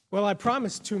Well, I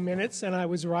promised 2 minutes, and I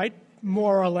was right,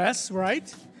 more or less,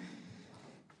 right?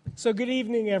 So good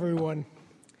evening, everyone.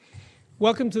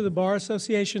 Welcome to the Bar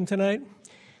Association tonight.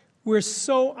 We're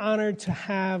so honored to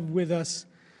have with us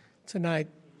tonight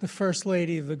the First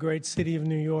Lady of the great city of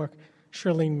New York,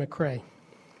 Chirlane McCray.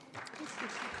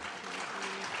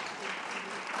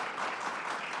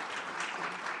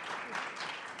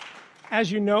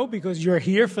 As you know, because you're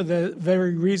here for the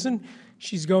very reason,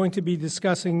 she's going to be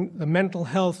discussing the mental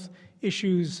health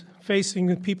issues facing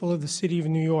the people of the city of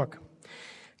New York.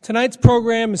 Tonight's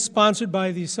program is sponsored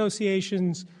by the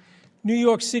Association's New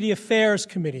York City Affairs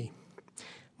Committee.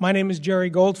 My name is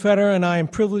Jerry Goldfeder, and I am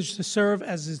privileged to serve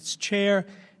as its chair,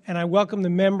 and I welcome the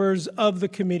members of the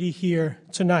committee here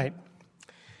tonight.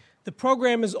 The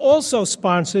program is also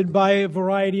sponsored by a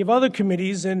variety of other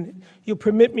committees, and you'll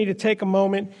permit me to take a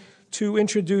moment to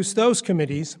introduce those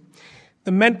committees.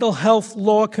 The Mental Health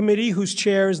Law Committee, whose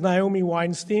chair is Naomi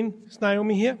Weinstein. Is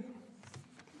Naomi here?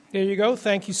 There you go.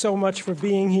 Thank you so much for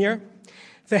being here.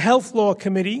 The Health Law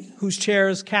Committee, whose chair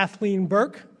is Kathleen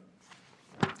Burke.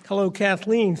 Hello,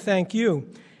 Kathleen. Thank you.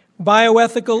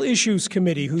 Bioethical Issues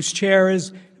Committee, whose chair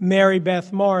is Mary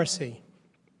Beth Morrissey.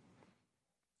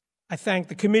 I thank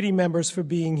the committee members for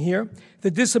being here.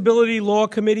 The Disability Law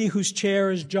Committee, whose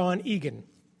chair is John Egan.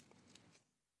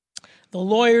 The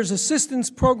Lawyers Assistance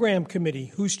Program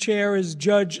Committee, whose chair is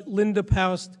Judge Linda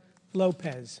Paust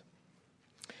Lopez.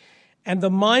 And the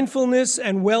Mindfulness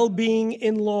and Well-Being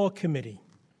in Law Committee,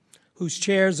 whose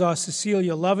chairs are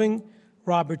Cecilia Loving,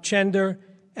 Robert Chender,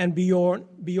 and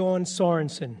Bjorn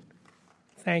Sorensen.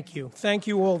 Thank you. Thank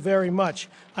you all very much.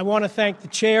 I want to thank the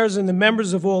chairs and the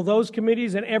members of all those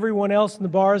committees and everyone else in the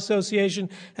Bar Association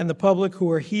and the public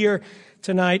who are here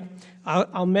tonight.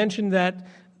 I'll mention that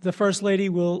the First Lady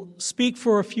will speak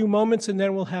for a few moments, and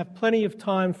then we'll have plenty of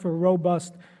time for a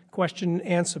robust question and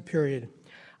answer period.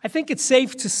 I think it's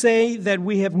safe to say that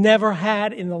we have never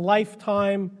had in the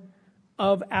lifetime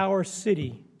of our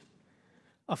city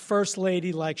a First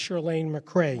Lady like Chirlane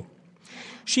McCray.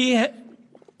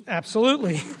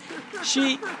 Absolutely.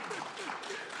 She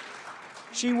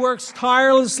works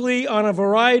tirelessly on a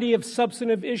variety of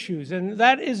substantive issues, and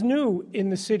that is new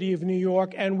in the city of New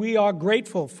York, and we are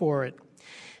grateful for it.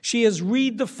 She has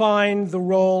redefined the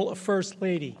role of First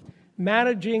Lady,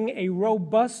 managing a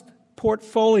robust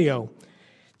portfolio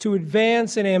to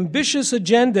advance an ambitious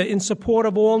agenda in support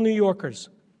of all New Yorkers.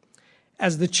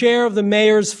 As the chair of the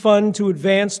Mayor's Fund to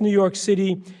Advance New York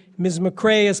City, Ms.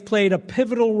 McCray has played a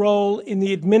pivotal role in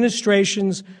the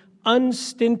administration's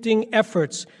unstinting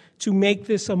efforts to make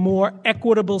this a more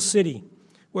equitable city,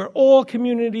 where all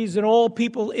communities and all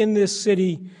people in this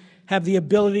city have the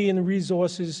ability and the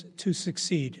resources to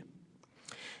succeed.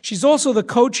 She's also the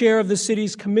co-chair of the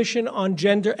city's Commission on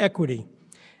Gender Equity,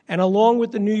 and along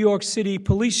with the New York City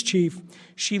Police Chief,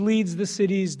 she leads the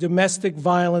city's Domestic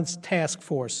Violence Task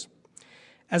Force.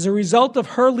 As a result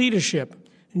of her leadership,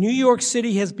 New York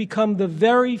City has become the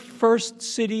very first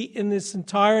city in this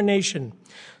entire nation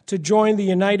to join the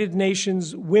United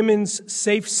Nations Women's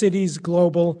Safe Cities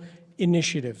Global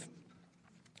Initiative.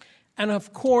 And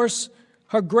of course,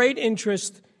 her great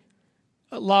interest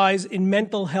lies in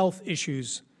mental health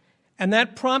issues, and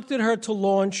that prompted her to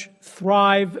launch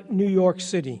Thrive New York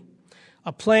City,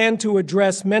 a plan to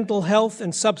address mental health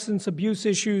and substance abuse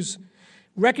issues,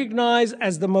 recognized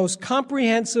as the most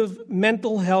comprehensive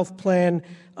mental health plan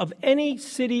of any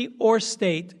city or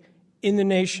state in the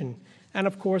nation, and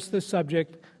of course the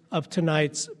subject of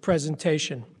tonight's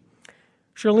presentation.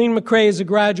 Chirlane McCray is a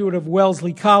graduate of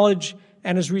Wellesley College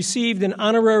and has received an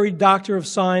honorary Doctor of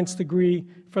Science degree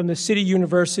from the City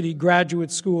University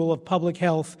Graduate School of Public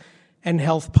Health and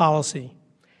Health Policy.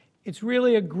 It's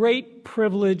really a great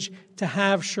privilege to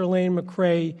have Chirlane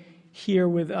McCray here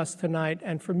with us tonight,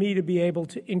 and for me to be able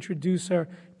to introduce her.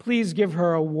 Please give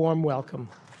her a warm welcome.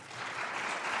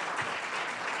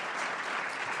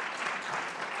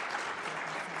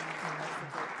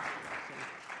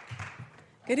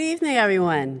 Good evening,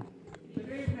 everyone. Good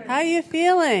evening. How are you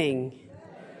feeling?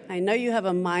 I know you have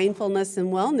a mindfulness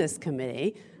and wellness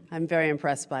committee. I'm very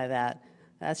impressed by that.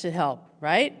 That should help,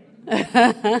 right?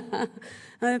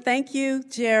 Thank you,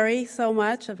 Jerry, so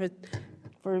much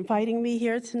for inviting me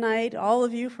here tonight, all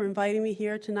of you for inviting me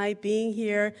here tonight, being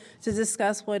here to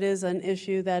discuss what is an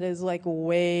issue that is like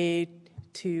way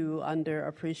too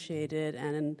underappreciated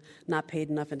and not paid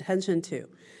enough attention to.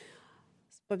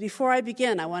 But before I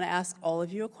begin, I want to ask all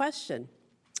of you a question.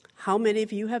 How many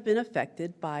of you have been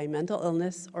affected by mental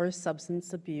illness or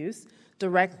substance abuse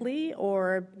directly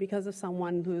or because of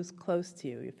someone who's close to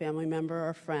you, your family member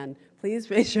or friend?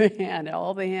 Please raise your hand.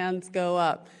 All the hands go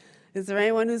up. Is there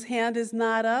anyone whose hand is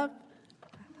not up?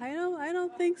 I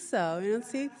don't think so. I don't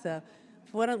think so.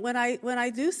 When I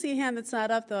do see a hand that's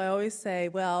not up, though, I always say,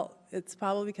 well, it's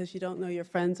probably because you don't know your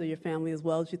friends or your family as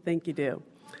well as you think you do.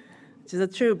 Which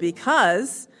is true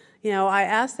because, I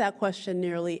ask that question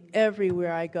nearly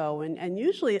everywhere I go, and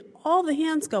usually all the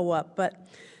hands go up, but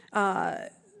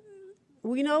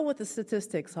we know what the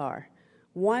statistics are.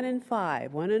 1 in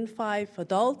 5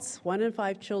 adults, 1 in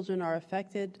 5 children are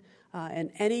affected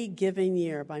in any given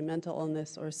year by mental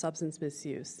illness or substance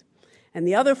misuse. And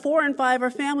the other 4 in 5 are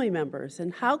family members.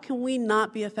 And how can we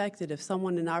not be affected if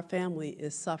someone in our family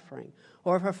is suffering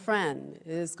or if a friend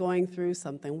is going through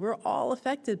something? We're all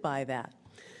affected by that.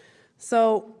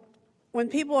 So when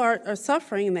people are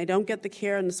suffering and they don't get the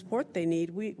care and the support they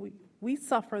need, we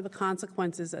suffer the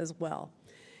consequences as well.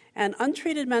 And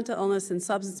untreated mental illness and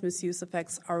substance misuse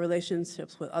affects our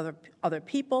relationships with other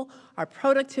people, our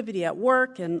productivity at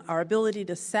work, and our ability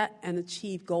to set and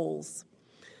achieve goals.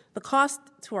 The cost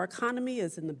to our economy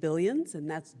is in the billions, and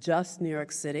that's just New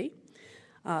York City.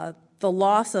 The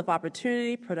loss of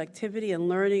opportunity, productivity, and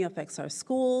learning affects our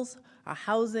schools, our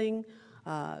housing,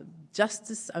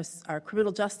 justice, our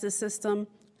criminal justice system.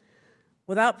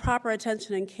 Without proper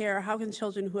attention and care, how can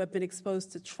children who have been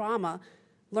exposed to trauma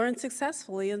learn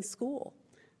successfully in school?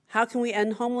 How can we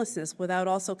end homelessness without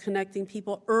also connecting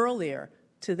people earlier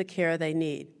to the care they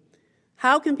need?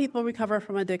 How can people recover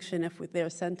from addiction if they're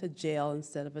sent to jail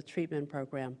instead of a treatment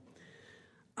program?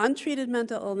 Untreated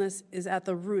mental illness is at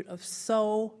the root of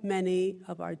so many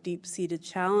of our deep-seated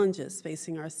challenges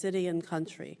facing our city and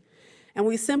country. And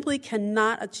we simply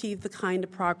cannot achieve the kind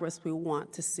of progress we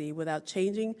want to see without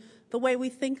changing the way we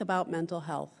think about mental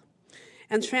health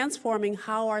and transforming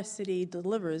how our city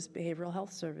delivers behavioral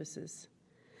health services.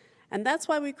 And that's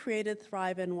why we created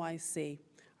Thrive NYC,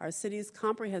 our city's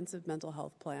comprehensive mental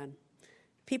health plan.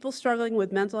 People struggling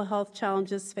with mental health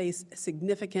challenges face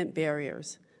significant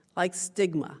barriers, like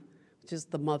stigma, which is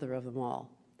the mother of them all.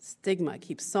 Stigma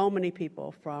keeps so many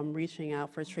people from reaching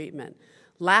out for treatment.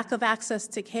 Lack of access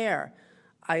to care.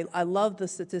 I love the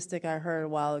statistic I heard a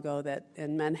while ago that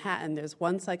in Manhattan there's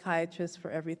 1 psychiatrist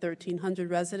for every 1,300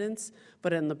 residents,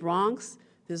 but in the Bronx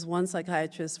there's 1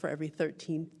 psychiatrist for every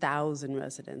 13,000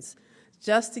 residents.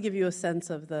 Just to give you a sense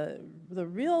of the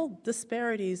real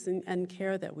disparities in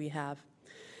care that we have.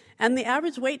 And the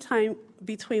average wait time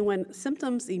between when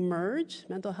symptoms emerge,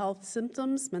 mental health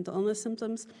symptoms, mental illness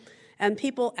symptoms, and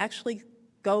people actually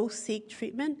go seek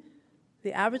treatment,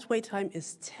 the average wait time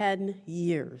is 10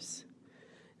 years.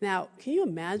 Now, can you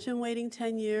imagine waiting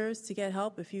 10 years to get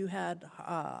help if you had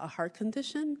a heart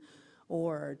condition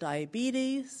or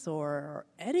diabetes or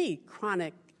any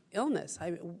chronic illness?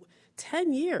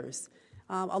 10 years.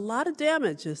 A lot of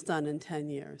damage is done in 10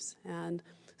 years. And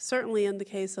certainly in the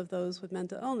case of those with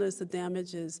mental illness, the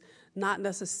damage is not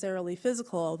necessarily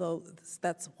physical, although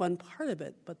that's one part of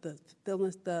it, but the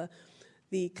illness,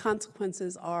 the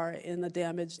consequences are in the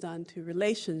damage done to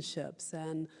relationships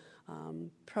and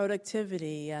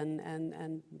productivity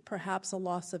and perhaps a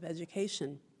loss of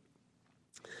education.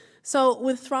 So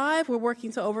with Thrive, we're working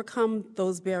to overcome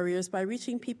those barriers by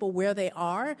reaching people where they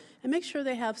are and make sure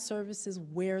they have services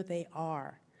where they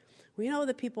are. We know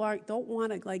that people don't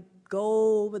want to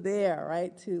go over there,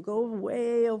 right? To go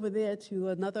way over there to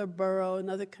another borough,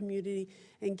 another community,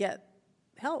 and get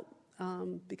help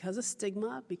because of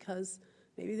stigma, because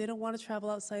maybe they don't want to travel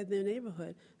outside their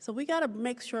neighborhood. So we got to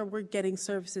make sure we're getting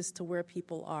services to where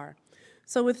people are.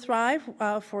 So with Thrive,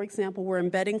 for example, we're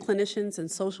embedding clinicians and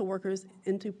social workers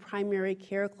into primary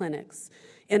care clinics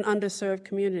in underserved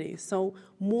communities, so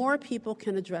more people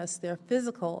can address their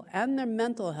physical and their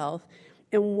mental health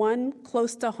in one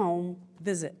close-to-home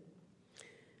visit.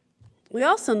 We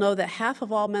also know that half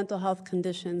of all mental health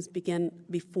conditions begin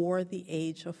before the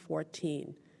age of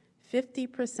 14.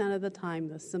 50% of the time,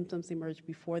 the symptoms emerge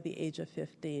before the age of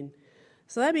 15.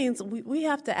 So that means we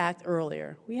have to act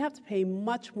earlier. We have to pay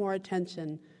much more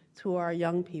attention to our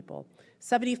young people.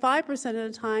 75%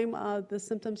 of the time, the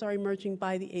symptoms are emerging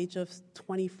by the age of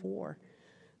 24.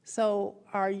 So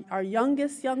our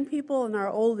youngest young people and our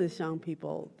oldest young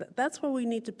people, that's where we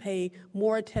need to pay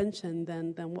more attention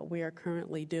than what we are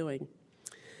currently doing.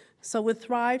 So with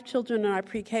Thrive, children in our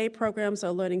pre-K programs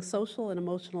are learning social and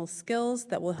emotional skills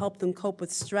that will help them cope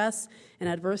with stress and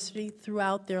adversity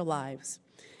throughout their lives.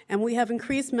 And we have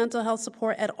increased mental health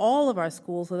support at all of our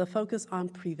schools with a focus on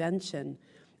prevention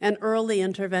and early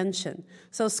intervention,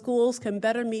 so schools can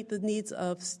better meet the needs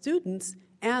of students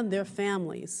and their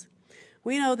families.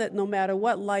 We know that no matter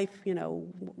what life,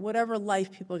 whatever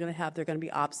life people are going to have, there are going to be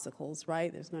obstacles,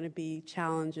 right? There's going to be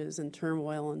challenges and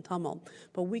turmoil and tumult.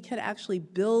 But we can actually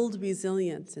build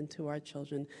resilience into our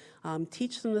children,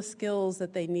 teach them the skills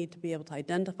that they need to be able to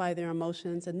identify their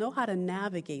emotions and know how to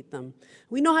navigate them.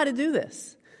 We know how to do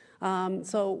this.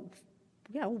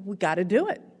 We got to do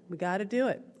it. We got to do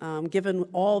it, given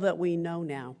all that we know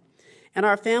now. In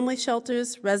our family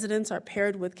shelters, residents are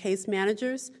paired with case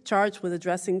managers charged with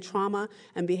addressing trauma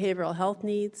and behavioral health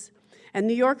needs. And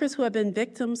New Yorkers who have been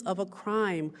victims of a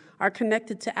crime are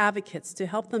connected to advocates to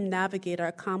help them navigate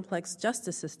our complex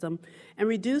justice system and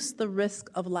reduce the risk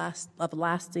of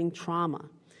lasting trauma.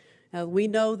 Now, we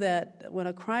know that when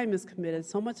a crime is committed,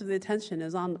 so much of the attention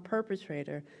is on the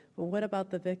perpetrator, but what about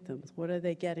the victims? What are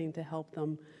they getting to help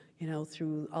them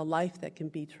through a life that can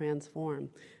be transformed?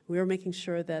 We are making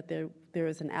sure that there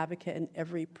is an advocate in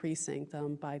every precinct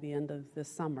by the end of this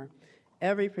summer.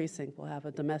 Every precinct will have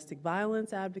a domestic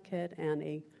violence advocate and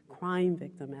a crime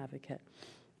victim advocate.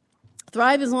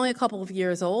 Thrive is only a couple of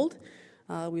years old.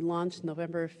 We launched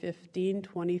November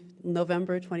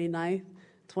 29th,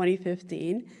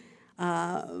 2015.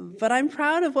 But I'm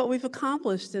proud of what we've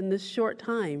accomplished in this short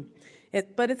time.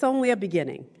 But it's only a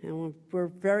beginning, and we're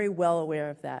very well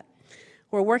aware of that.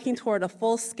 We're working toward a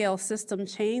full-scale system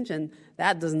change, and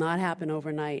that does not happen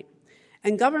overnight.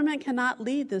 And government cannot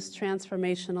lead this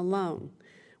transformation alone.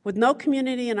 With no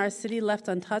community in our city left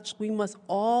untouched, we must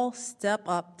all step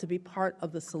up to be part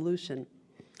of the solution.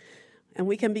 And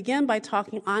we can begin by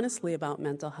talking honestly about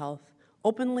mental health,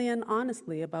 openly and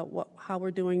honestly about how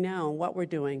we're doing now and what we're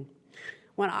doing.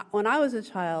 When I was a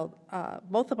child,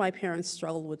 both of my parents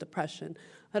struggled with depression.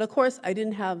 And of course, I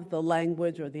didn't have the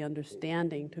language or the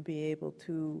understanding to be able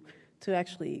to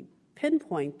actually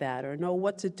pinpoint that or know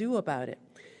what to do about it.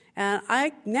 And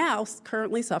I now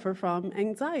currently suffer from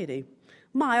anxiety.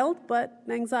 Mild, but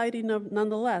anxiety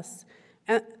nonetheless.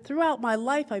 And throughout my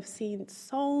life, I've seen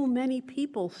so many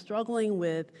people struggling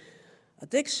with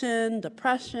addiction,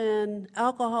 depression,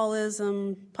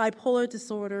 alcoholism, bipolar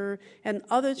disorder, and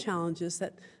other challenges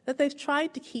that they've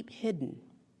tried to keep hidden.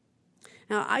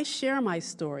 Now, I share my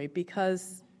story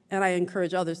and I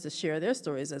encourage others to share their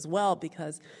stories as well,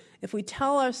 because if we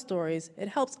tell our stories, it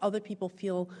helps other people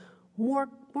feel more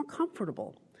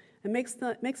comfortable. It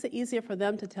makes it easier for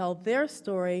them to tell their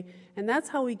story, and that's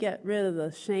how we get rid of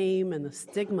the shame and the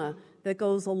stigma that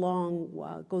goes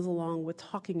along with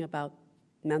talking about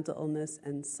mental illness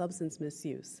and substance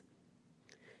misuse.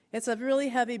 It's a really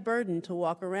heavy burden to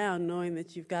walk around knowing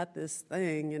that you've got this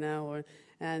thing,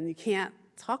 and you can't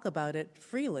talk about it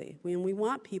freely. We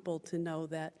want people to know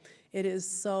that it is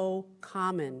so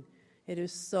common, it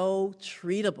is so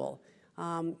treatable.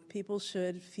 People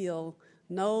should feel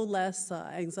no less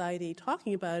anxiety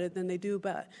talking about it than they do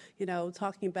about,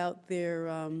 talking about their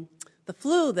the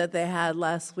flu that they had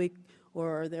last week,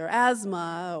 or their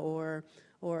asthma, or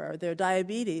their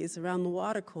diabetes around the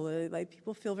water cooler. Like,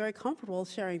 people feel very comfortable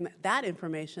sharing that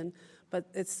information, but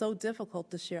it's so difficult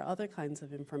to share other kinds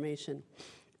of information.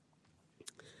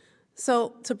 So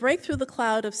to break through the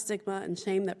cloud of stigma and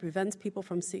shame that prevents people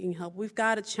from seeking help, we've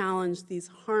got to challenge these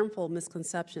harmful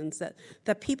misconceptions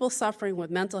that people suffering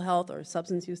with mental health or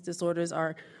substance use disorders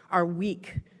are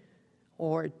weak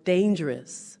or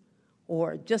dangerous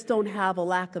or just don't have a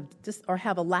lack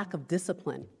of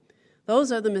discipline.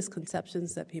 Those are the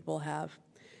misconceptions that people have.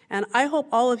 And I hope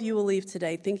all of you will leave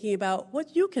today thinking about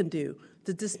what you can do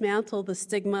to dismantle the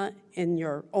stigma in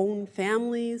your own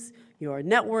families, your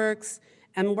networks,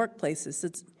 and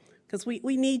workplaces. Because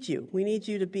we need you. We need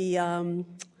you to be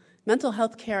mental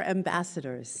health care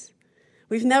ambassadors.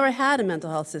 We've never had a mental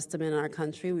health system in our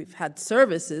country. We've had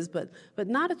services, but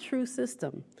not a true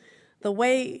system. The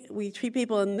way we treat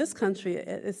people in this country,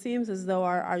 it seems as though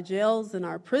our jails and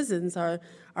our prisons are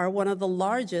one of the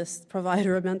largest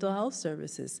provider of mental health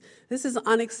services. This is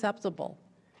unacceptable.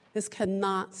 This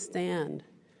cannot stand.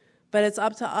 But it's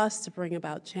up to us to bring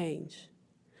about change.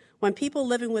 When people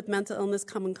living with mental illness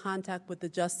come in contact with the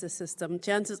justice system,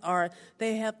 chances are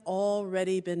they have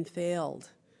already been failed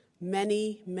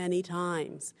many, many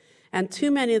times. And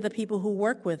too many of the people who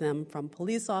work with them, from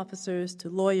police officers to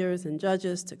lawyers and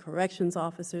judges to corrections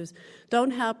officers,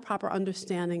 don't have proper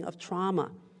understanding of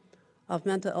trauma, of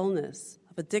mental illness,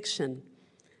 of addiction.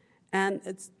 And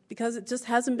it's because it just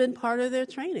hasn't been part of their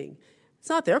training. It's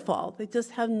not their fault. They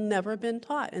just have never been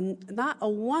taught. And not a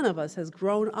one of us has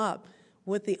grown up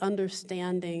with the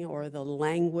understanding or the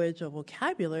language or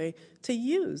vocabulary to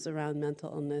use around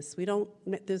mental illness.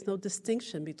 There's no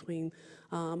distinction between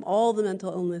all the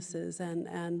mental illnesses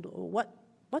and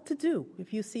what to do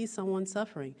if you see someone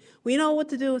suffering. We know what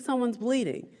to do if someone's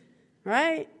bleeding,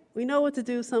 right? We know what to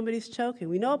do if somebody's choking.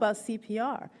 We know about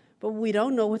CPR, but we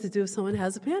don't know what to do if someone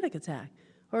has a panic attack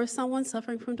or if someone's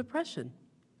suffering from depression.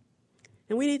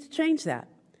 And we need to change that.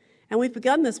 And we've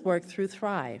begun this work through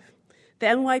Thrive. The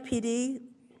NYPD,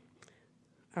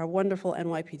 our wonderful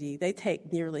NYPD, they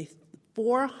take nearly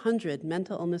 400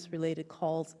 mental illness-related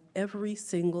calls every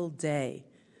single day.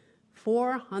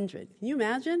 400. Can you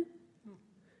imagine?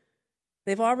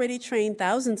 They've already trained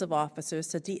thousands of officers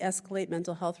to de-escalate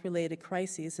mental health-related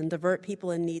crises and divert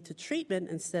people in need to treatment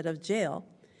instead of jail.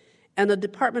 And the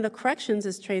Department of Corrections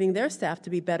is training their staff to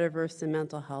be better versed in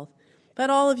mental health. But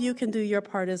all of you can do your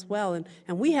part as well, and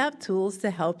we have tools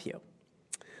to help you.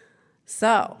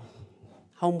 So,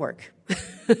 homework.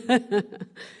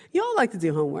 You all like to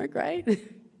do homework, right?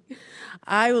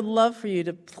 I would love for you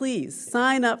to please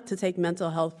sign up to take mental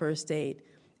health first aid.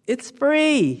 It's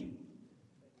free.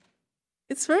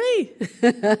 It's free.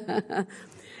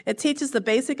 It teaches the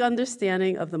basic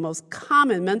understanding of the most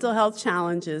common mental health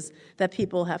challenges that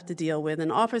people have to deal with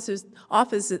and offers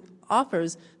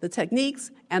the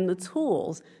techniques and the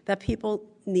tools that people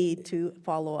need to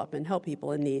follow up and help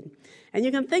people in need. And you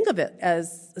can think of it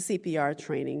as a CPR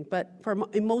training, but for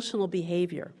emotional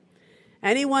behavior.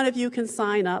 Any one of you can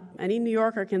sign up, any New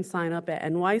Yorker can sign up at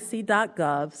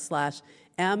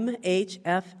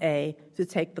nyc.gov/MHFA to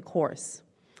take the course.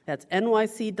 That's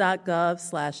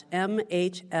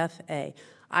nyc.gov/MHFA.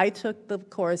 I took the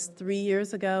course 3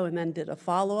 years ago and then did a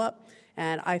follow-up,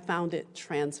 and I found it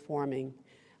transforming.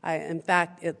 In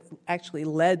fact, it actually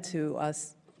led to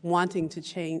us wanting to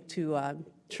train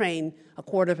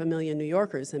 250,000 New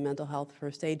Yorkers in mental health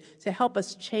first aid to help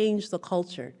us change the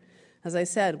culture. As I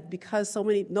said, because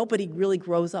nobody really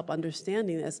grows up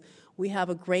understanding this, we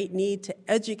have a great need to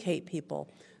educate people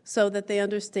so that they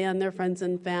understand their friends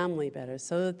and family better,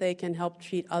 so that they can help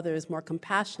treat others more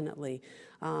compassionately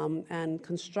and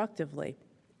constructively.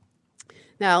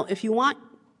 Now, if you want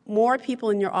more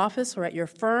people in your office or at your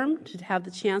firm to have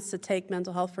the chance to take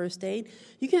mental health first aid,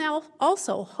 you can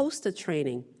also host a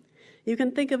training. You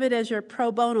can think of it as your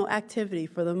pro bono activity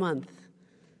for the month.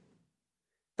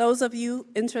 Those of you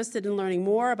interested in learning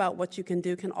more about what you can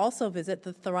do can also visit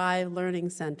the Thrive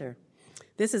Learning Center.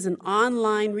 This is an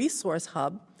online resource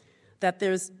hub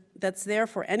that's there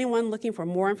for anyone looking for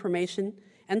more information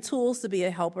and tools to be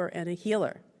a helper and a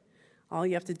healer. All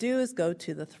you have to do is go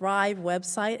to the Thrive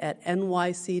website at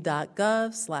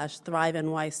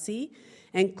nyc.gov/ThriveNYC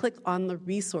and click on the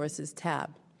Resources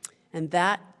tab. And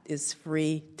that is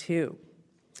free too.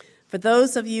 For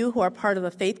those of you who are part of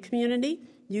the faith community,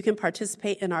 you can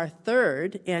participate in our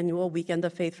 3rd annual Weekend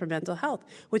of Faith for Mental Health,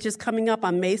 which is coming up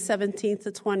on May 17th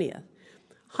to 20th.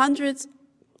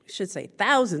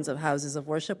 Thousands of houses of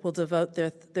worship will devote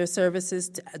their services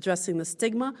to addressing the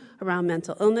stigma around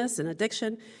mental illness and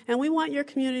addiction, and we want your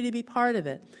community to be part of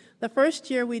it. The first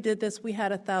year we did this, we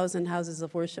had 1,000 houses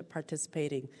of worship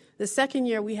participating. The second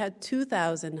year, we had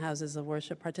 2,000 houses of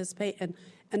worship participate and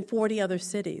 40 other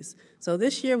cities. So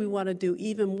this year, we want to do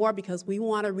even more because we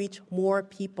want to reach more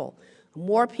people. The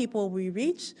more people we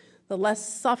reach, the less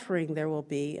suffering there will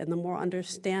be and the more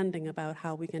understanding about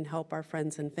how we can help our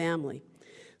friends and family.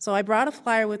 So I brought a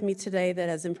flyer with me today that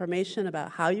has information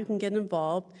about how you can get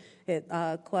involved.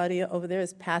 Claudia over there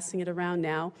is passing it around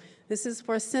now. This is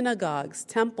for synagogues,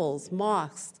 temples,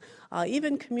 mosques,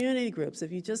 even community groups.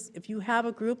 If you have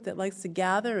a group that likes to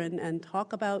gather and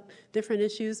talk about different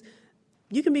issues,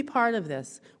 you can be part of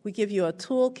this. We give you a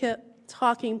toolkit,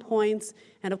 talking points,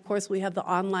 and of course we have the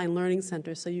online learning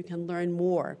center so you can learn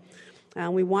more.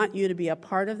 And we want you to be a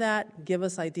part of that. Give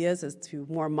us ideas as to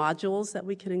more modules that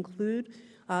we can include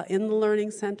in the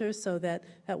Learning Center so that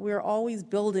we're always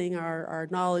building our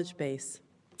knowledge base.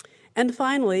 And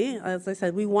finally, as I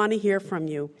said, we want to hear from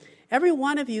you. Every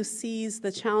one of you sees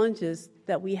the challenges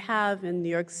that we have in New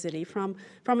York City from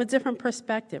a different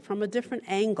perspective, from a different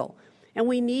angle, and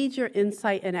we need your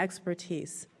insight and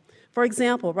expertise. For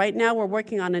example, right now we're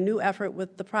working on a new effort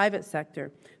with the private sector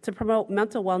to promote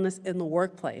mental wellness in the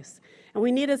workplace, and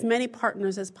we need as many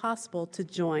partners as possible to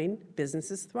join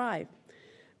Businesses Thrive.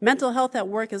 Mental health at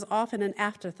work is often an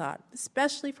afterthought,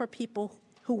 especially for people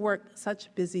who work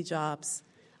such busy jobs.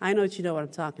 I know what I'm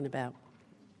talking about.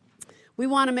 We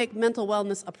want to make mental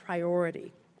wellness a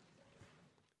priority.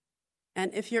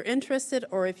 And if you're interested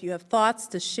or if you have thoughts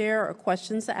to share or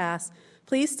questions to ask,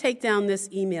 please take down this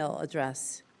email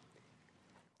address.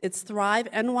 It's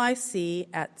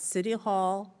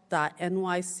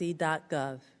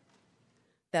thrivenyc@cityhall.nyc.gov.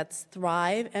 That's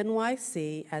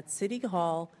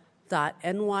thrivenyc@cityhall.nyc.gov.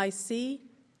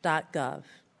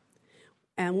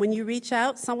 And when you reach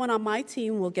out, someone on my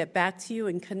team will get back to you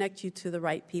and connect you to the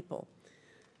right people.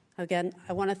 Again,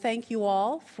 I want to thank you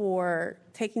all for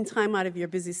taking time out of your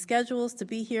busy schedules to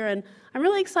be here, and I'm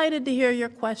really excited to hear your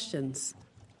questions.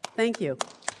 Thank you.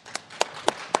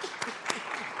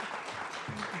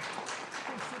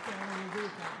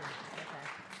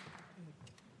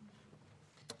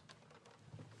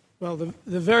 Well, the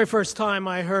very first time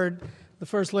I heard the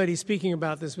First Lady speaking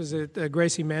about this was at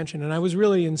Gracie Mansion, and I was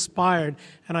really inspired,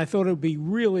 and I thought it would be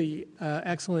really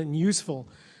excellent and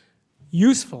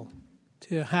useful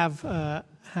to have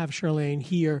Chirlane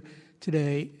here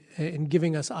today in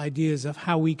giving us ideas of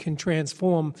how we can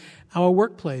transform our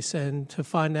workplace and to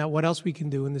find out what else we can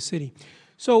do in the city.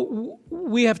 So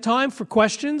we have time for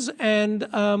questions, and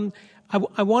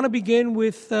I want to begin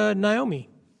with Naomi.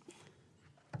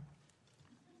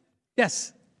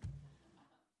 Yes.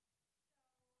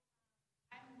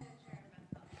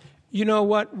 You know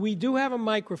what? We do have a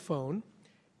microphone,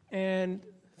 and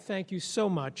thank you so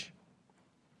much.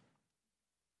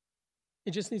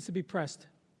 It just needs to be pressed.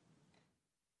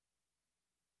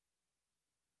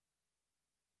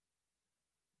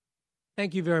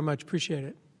 Thank you very much. Appreciate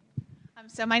it.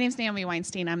 So my name is Naomi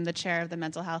Weinstein. I'm the chair of the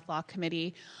Mental Health Law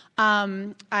Committee.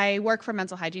 I work for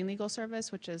Mental Hygiene Legal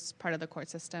Service, which is part of the court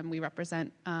system. We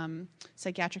represent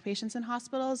psychiatric patients in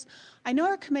hospitals. I know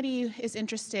our committee is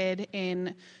interested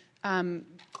in,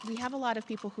 we have a lot of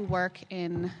people who work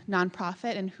in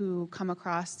nonprofit and who come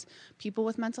across people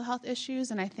with mental health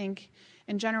issues. And I think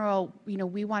in general,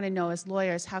 we want to know as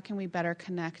lawyers, how can we better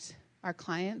connect our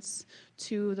clients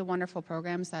to the wonderful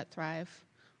programs that Thrive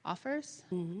offers.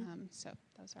 So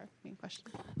that was our main question.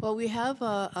 Well, we have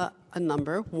a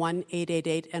number,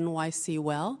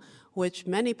 1-888-NYC-WELL, which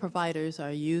many providers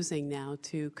are using now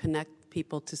to connect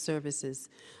people to services.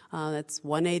 That's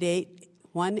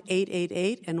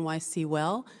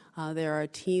 1-888-NYC-WELL.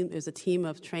 There's a team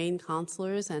of trained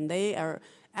counselors, and they are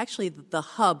actually the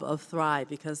hub of Thrive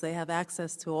because they have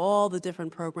access to all the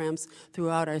different programs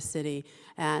throughout our city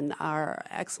and are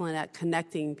excellent at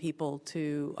connecting people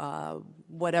to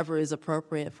whatever is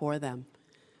appropriate for them.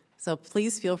 So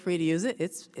please feel free to use it.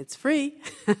 It's free.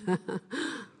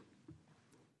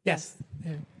 Yes.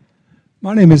 Yeah.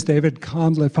 My name is David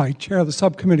Conliff. I chair the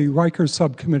subcommittee, Rikers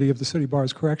Subcommittee of the City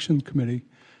Bar's Corrections Committee.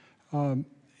 In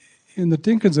the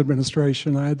Dinkins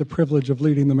administration, I had the privilege of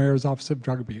leading the Mayor's Office of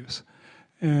Drug Abuse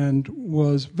and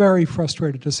was very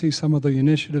frustrated to see some of the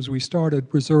initiatives we started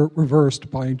reversed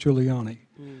by Giuliani.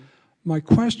 My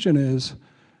question is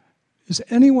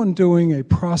anyone doing a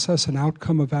process and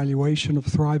outcome evaluation of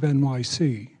Thrive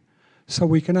NYC so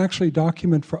we can actually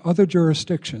document for other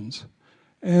jurisdictions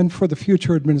and for the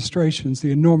future administrations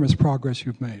the enormous progress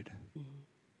you've made?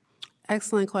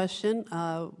 Excellent question.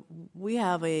 We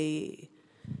have a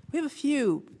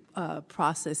few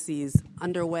processes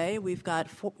underway. Right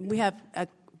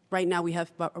now we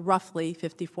have roughly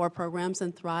 54 programs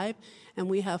in Thrive, and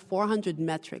we have 400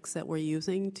 metrics that we're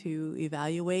using to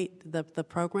evaluate the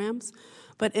programs.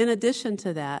 But in addition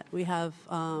to that, we have,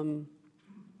 what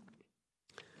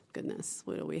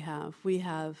do we have? We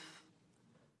have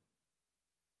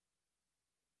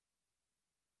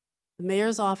the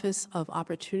Mayor's Office of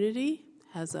Opportunity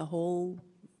has a whole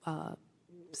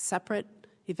separate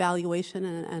evaluation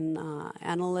and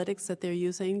analytics that they're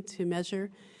using to measure.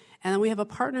 And then we have a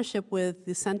partnership with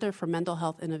the Center for Mental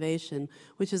Health Innovation,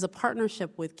 which is a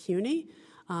partnership with CUNY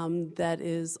that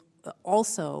is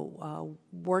also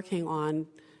working on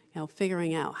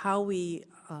figuring out how we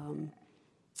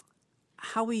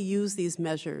use these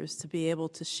measures to be able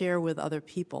to share with other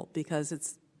people, because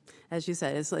it's, as you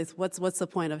said, it's what's the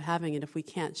point of having it if we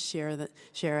can't share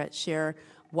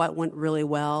what went really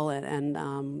well and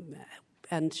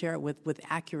share it with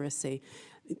accuracy.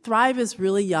 Thrive is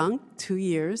really young, 2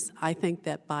 years. I think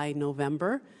that by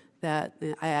November, that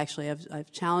I've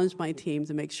challenged my team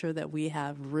to make sure that we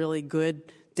have really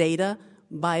good data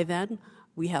by then.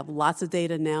 We have lots of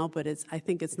data now, but I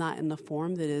think it's not in the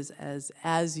form that is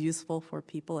as useful for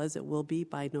people as it will be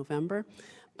by November.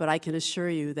 But I can assure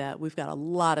you that we've got a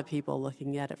lot of people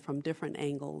looking at it from different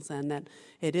angles, and that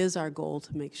it is our goal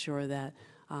to make sure that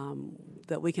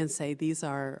that we can say these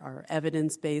are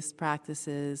evidence-based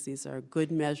practices, these are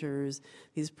good measures,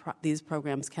 these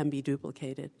programs can be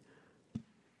duplicated.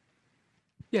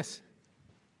 Yes.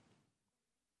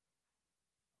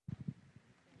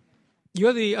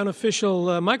 You're the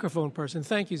unofficial microphone person.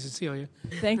 Thank you, Cecilia.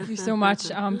 Thank you so much,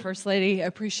 First Lady. I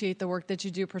appreciate the work that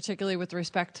you do, particularly with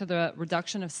respect to the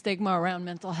reduction of stigma around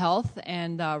mental health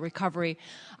and recovery.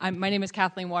 My name is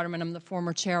Kathleen Waterman. I'm the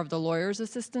former chair of the Lawyers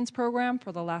Assistance Program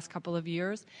for the last couple of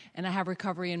years, and I have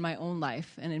recovery in my own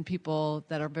life and in people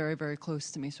that are very, very close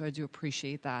to me, so I do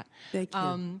appreciate that. Thank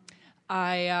you.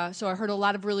 So I heard a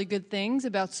lot of really good things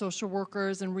about social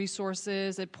workers and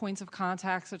resources at points of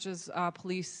contact, such as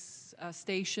police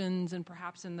stations and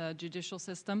perhaps in the judicial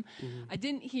system. I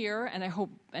didn't hear, and I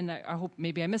hope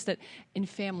maybe I missed it, in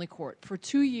family court. For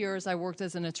 2 years, I worked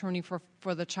as an attorney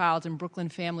for the child in Brooklyn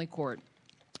Family Court.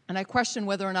 And I question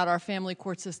whether or not our family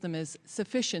court system is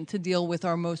sufficient to deal with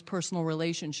our most personal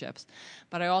relationships.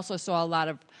 But I also saw a lot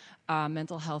of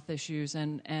mental health issues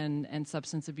and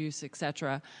substance abuse, et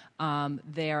cetera,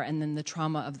 there, and then the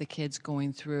trauma of the kids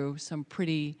going through some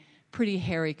pretty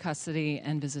hairy custody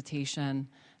and visitation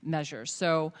measures.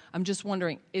 So I'm just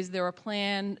wondering, is there a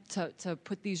plan to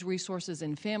put these resources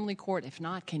in family court? If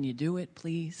not, can you do it,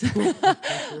 please?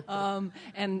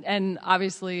 And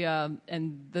obviously,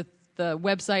 and the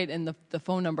website and the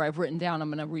phone number I've written down, I'm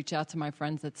going to reach out to my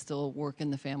friends that still work in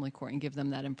the family court and give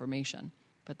them that information.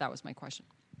 But that was my question.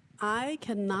 I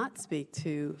cannot speak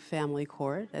to family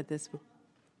court at this moment.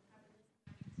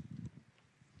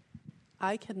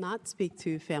 I cannot speak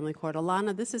to family court.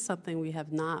 Alana, this is something we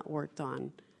have not worked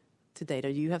on to date. Do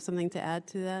you have something to add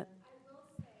to that?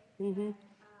 I will say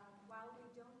while we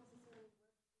don't necessarily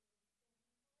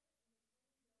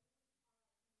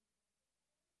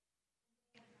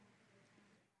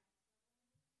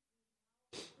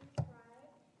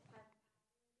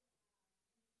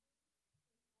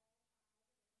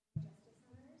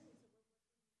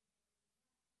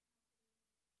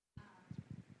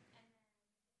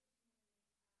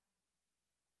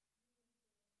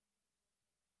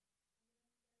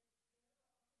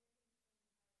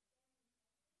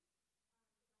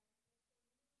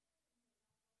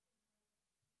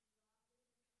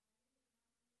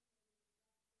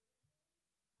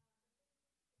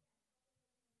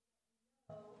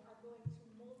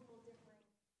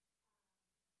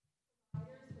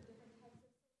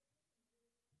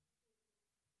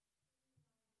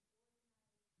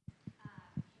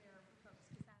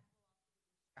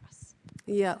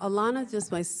Yeah, Alana,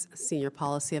 just my senior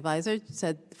policy advisor,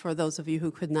 said, for those of you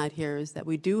who could not hear, is that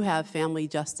we do have family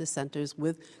justice centers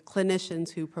with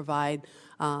clinicians who provide,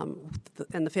 and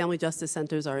the family justice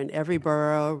centers are in every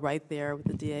borough, right there with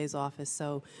the DA's office.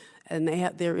 So, and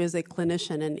there is a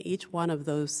clinician in each one of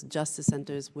those justice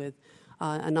centers with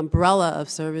an umbrella of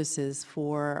services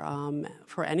for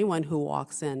anyone who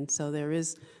walks in. So there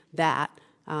is that,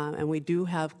 and we do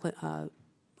have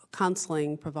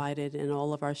counseling provided in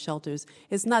all of our shelters.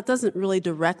 Doesn't really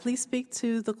directly speak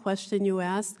to the question you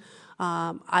asked.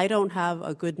 I don't have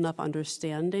a good enough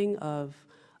understanding of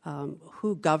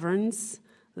who governs,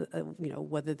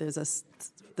 whether there's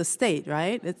the state,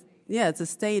 right? It's a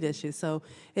state issue. So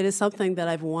it is something that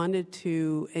I've wanted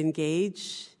to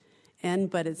engage in,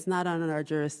 but it's not on our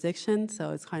jurisdiction,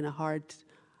 so it's kind of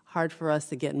hard for us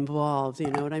to get involved, you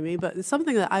know what I mean? But it's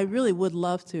something that I really would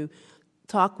love to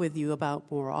talk with you about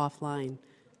more offline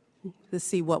to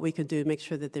see what we can do to make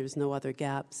sure that there's no other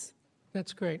gaps.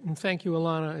 That's great. And thank you,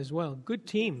 Alana, as well. Good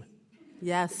team.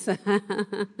 Yes.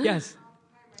 Yes.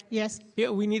 Yes. Yeah,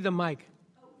 we need the mic.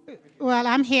 Well,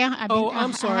 I'm here.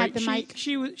 I'm sorry. I had the mic.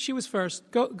 She was first.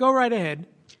 Go right ahead.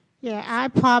 Yeah, I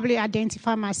probably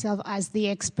identify myself as the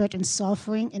expert in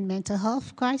suffering in mental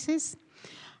health crisis.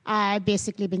 I've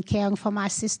basically been caring for my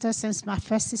sister since my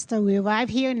first sister. We arrived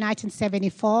here in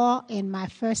 1974, and my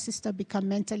first sister became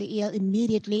mentally ill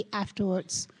immediately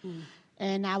afterwards.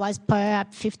 And I was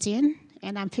perhaps 15,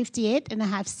 and I'm 58, and I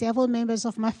have several members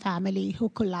of my family who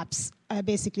collapse,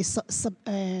 basically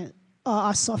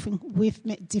are suffering with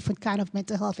different kind of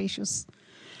mental health issues.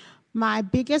 My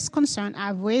biggest concern,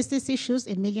 I've raised these issues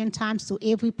a million times to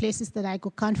every places that I go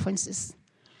conferences.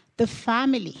 The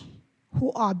family who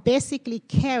are basically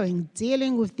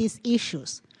dealing with these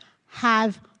issues,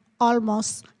 have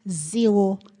almost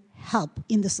zero help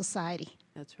in the society.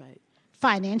 That's right.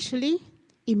 Financially,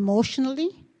 emotionally,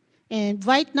 and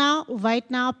right now,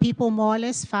 people more or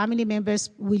less, family members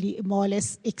really more or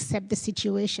less accept the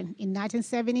situation. In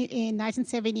 1978,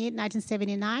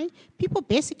 1979, people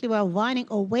basically were running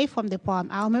away from the problem.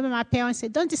 I remember my parents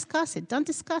said, don't discuss it.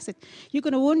 You're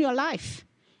going to ruin your life.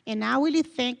 And I really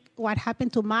think what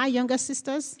happened to my younger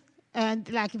sisters, and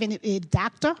like even a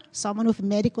doctor, someone with a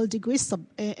medical degree,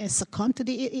 succumbed to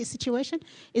the situation,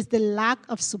 is the lack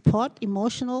of support,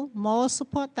 emotional, moral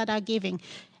support that are giving.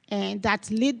 And that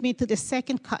lead me to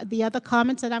the other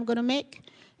comments that I'm going to make,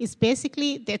 is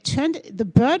basically the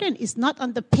burden is not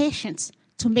on the patients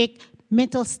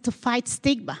to fight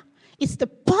stigma. It's the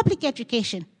public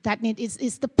education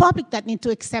it's the public that need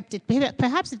to accept it.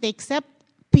 Perhaps if they accept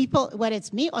people, whether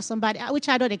it's me or somebody, which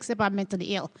I don't accept, I'm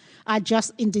mentally ill, are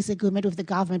just in disagreement with the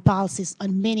government policies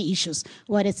on many issues,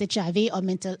 whether it's HIV or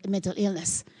mental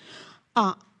illness.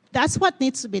 That's what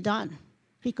needs to be done.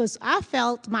 Because I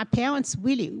felt my parents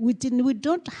we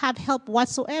don't have help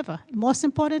whatsoever. Most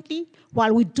importantly,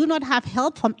 while we do not have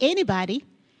help from anybody,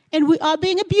 and we are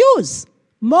being abused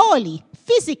morally,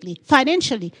 physically,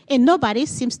 financially, and nobody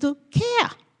seems to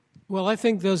care. Well, I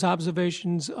think those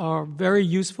observations are very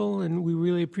useful, and we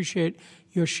really appreciate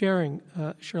your sharing.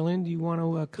 Chirlane, do you want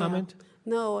to comment? Yeah.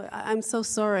 No, I'm so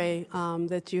sorry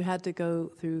that you had to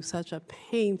go through such a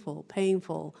painful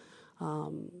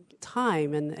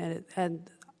time, and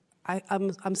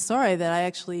I'm sorry that I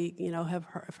actually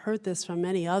have heard this from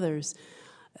many others.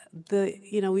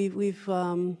 We've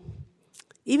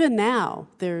even now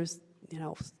there's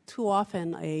too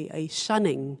often a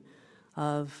shunning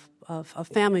of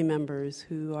family members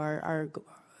who are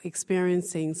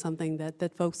experiencing something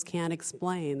that folks can't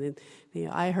explain. And,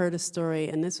 I heard a story,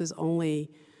 and this was it's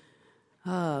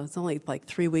only like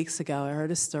 3 weeks ago. I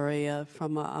heard a story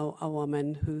from a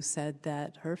woman who said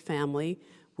that her family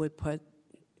would put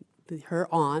her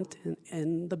aunt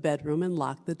in the bedroom and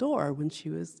lock the door when she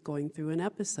was going through an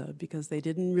episode because they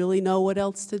didn't really know what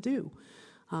else to do.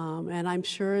 And I'm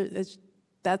sure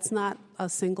that's not a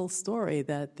single story,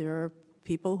 that there are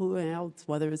people who,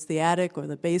 whether it's the attic or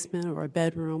the basement or a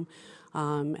bedroom,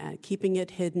 keeping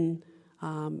it hidden,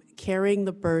 carrying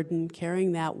the burden,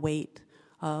 carrying that weight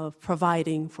of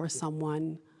providing for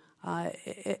someone.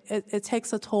 It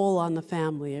takes a toll on the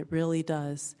family, it really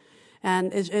does.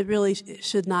 And it really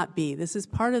should not be. This is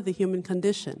part of the human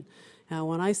condition. Now,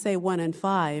 when I say 1 in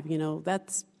 5,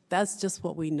 that's just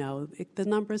what we know. The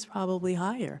number is probably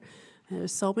higher.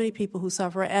 There's so many people who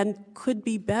suffer and could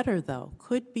be better, though.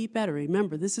 Could be better.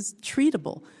 Remember, this is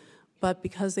treatable. But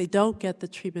because they don't get the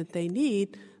treatment they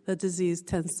need, the disease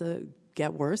tends to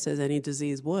get worse, as any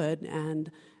disease would,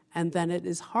 and then it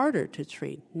is harder to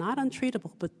treat. Not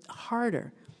untreatable, but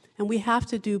harder. And we have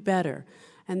to do better.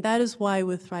 And that is why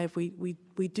with Thrive,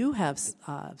 we do have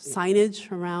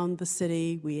signage around the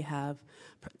city. We have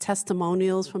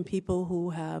testimonials from people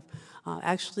who have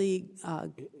actually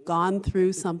gone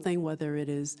through something, whether it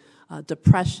is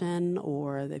depression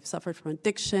or they've suffered from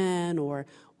addiction or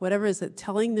whatever it is, that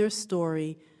telling their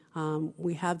story.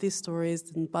 We have these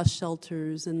stories in bus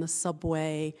shelters, in the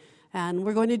subway, and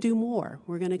we're going to do more.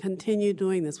 We're going to continue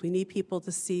doing this. We need people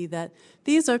to see that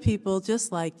these are people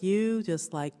just like you,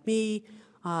 just like me,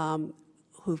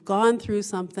 who've gone through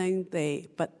something.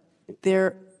 But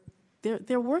they're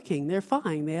working. They're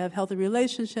fine. They have healthy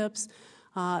relationships.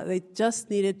 They just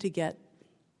needed to get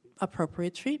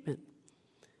appropriate treatment.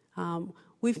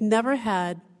 We've never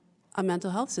had a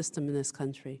mental health system in this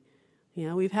country.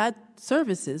 We've had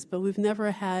services, but we've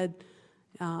never had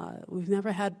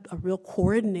a real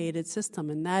coordinated system,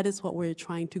 and that is what we're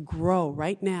trying to grow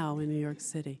right now in New York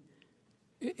City.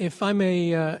 If I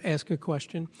may ask a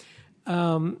question,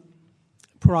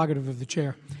 prerogative of the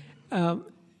chair.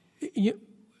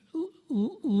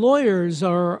 Lawyers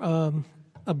are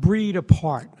a breed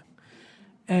apart,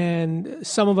 and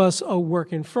some of us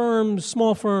work in firms,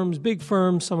 small firms, big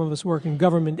firms. Some of us work in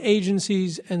government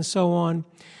agencies, and so on.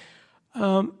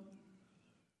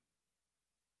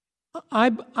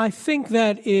 I think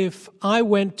that if I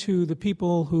went to the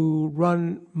people who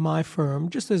run my firm,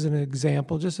 just as an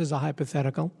example, just as a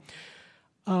hypothetical,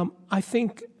 I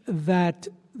think that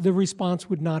the response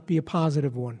would not be a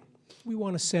positive one. We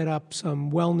want to set up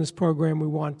some wellness program. We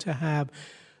want to have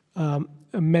a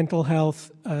mental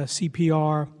health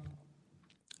CPR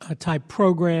type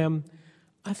program.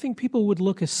 I think people would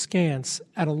look askance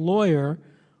at a lawyer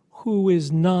who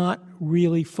is not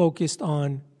really focused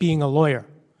on being a lawyer.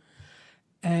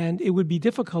 And it would be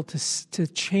difficult to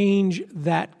change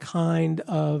that kind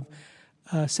of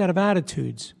set of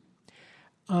attitudes.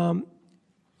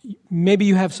 Maybe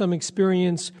you have some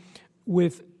experience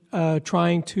with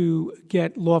trying to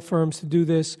get law firms to do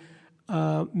this.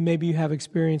 Maybe you have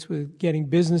experience with getting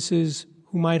businesses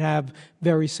who might have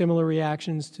very similar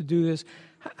reactions to do this.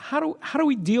 How do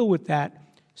we deal with that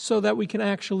so that we can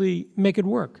actually make it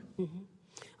work? Mm-hmm.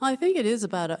 Well, I think it is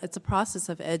it's a process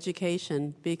of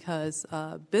education, because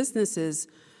businesses,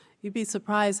 you'd be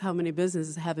surprised how many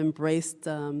businesses have embraced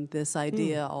this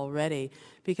idea already,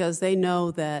 because they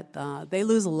know that they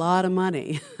lose a lot of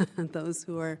money. Those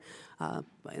who are,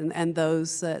 and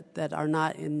those that are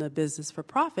not in the business for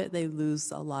profit, they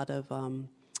lose a lot of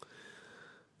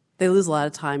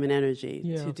time and energy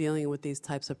to dealing with these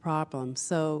types of problems.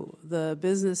 So the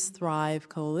Business Thrive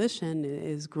Coalition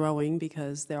is growing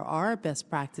because there are best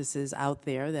practices out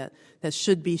there that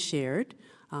should be shared.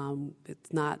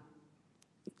 It's not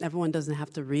everyone doesn't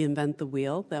have to reinvent the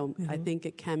wheel. I think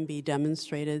it can be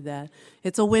demonstrated that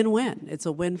it's a win-win. It's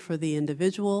a win for the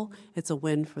individual. It's a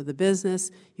win for the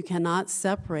business. You cannot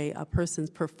separate a person's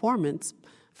performance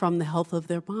from the health of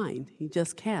their mind. You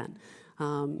just can't.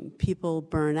 People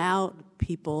burn out.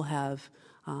 People have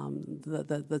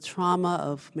the trauma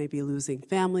of maybe losing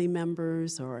family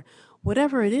members or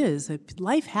whatever it is.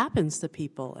 Life happens to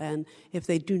people, and if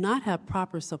they do not have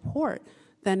proper support,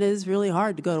 then it is really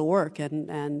hard to go to work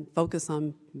and focus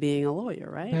on being a lawyer,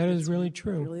 right? That is really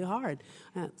true. Really hard.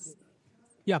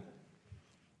 Yeah.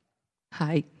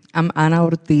 Hi, I'm Ana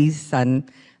Ortiz,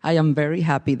 and I am very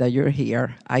happy that you're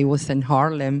here. I was in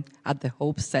Harlem at the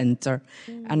Hope Center,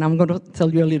 and I'm going to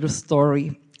tell you a little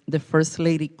story. The First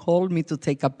Lady called me to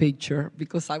take a picture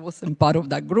because I wasn't part of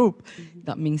that group.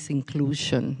 That means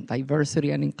inclusion,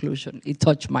 diversity and inclusion. It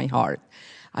touched my heart.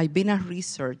 I've been a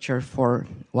researcher for,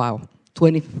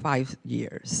 25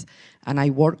 years, and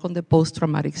I worked on the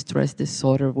post-traumatic stress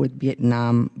disorder with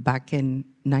Vietnam back in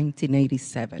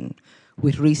 1987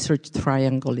 with Research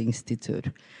Triangle Institute.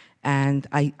 And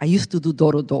I used to do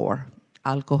door-to-door,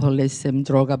 alcoholism,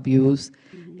 drug abuse,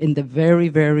 in the very,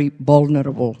 very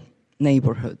vulnerable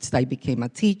neighborhoods. I became a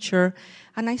teacher,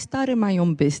 and I started my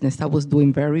own business. I was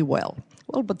doing very well.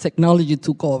 Well, but technology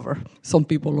took over. Some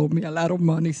people owe me a lot of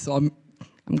money, so I'm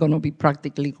going to be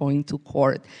practically going to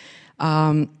court.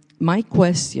 My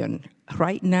question,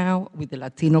 right now with the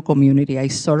Latino community, I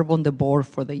serve on the board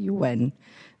for the UN,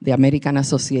 the American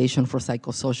Association for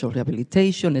Psychosocial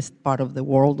Rehabilitation, is part of the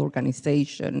World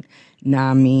Organization,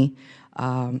 NAMI,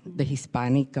 the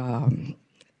Hispanic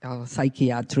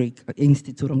Psychiatric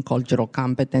Institute on Cultural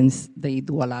Competence. They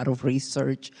do a lot of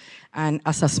research. And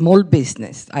as a small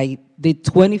business, I did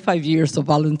 25 years of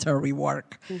voluntary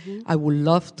work. I would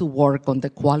love to work on the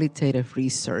qualitative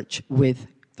research with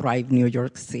Thrive New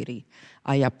York City.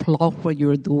 I applaud what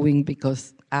you're doing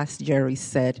because, as Jerry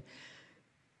said,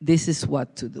 this is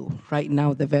what to do. Right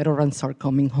now, the veterans are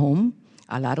coming home.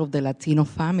 A lot of the Latino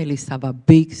families have a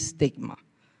big stigma.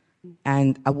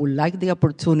 And I would like the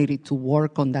opportunity to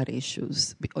work on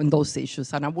those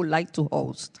issues, and I would like to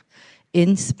host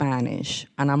in Spanish.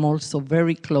 And I'm also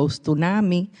very close to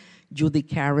NAMI, Judy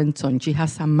Carrington. She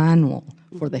has a manual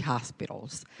for the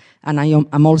hospitals. And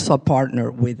I'm also a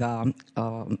partner with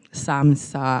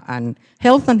SAMHSA and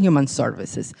Health and Human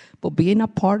Services. But being a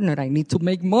partner, I need to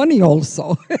make money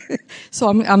also. So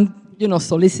I'm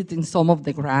soliciting some of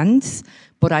the grants.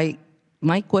 But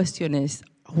my question is,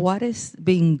 what is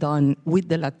being done with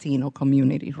the Latino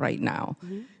community right now,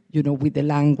 with the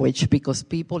language? Because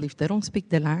people, if they don't speak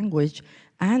the language,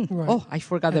 and, I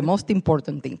forgot the most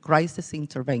important thing, crisis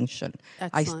intervention.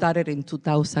 Excellent. I started in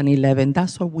 2011.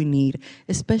 That's what we need,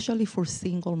 especially for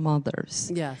single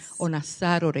mothers. Yes. On a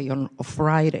Saturday, on a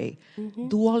Friday.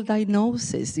 Dual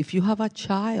diagnosis. If you have a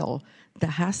child that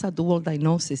has a dual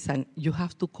diagnosis and you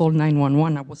have to call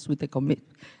 911, I was with the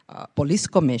police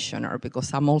commissioner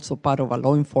because I'm also part of a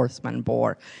law enforcement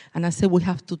board. And I said, we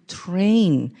have to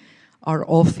train our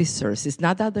officers. It's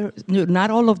not that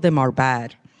not all of them are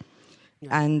bad.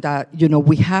 And,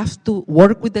 we have to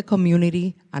work with the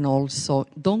community, and also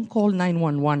don't call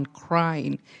 911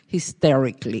 crying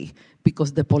hysterically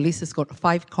because the police is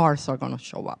 5 cars are going to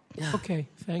show up. Okay,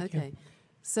 thank you.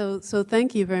 So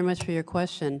thank you very much for your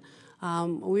question. I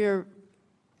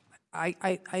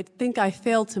think I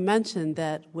failed to mention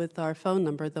that with our phone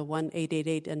number, the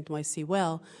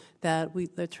 1-888-NYC-WELL, that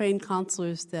the trained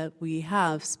counselors that we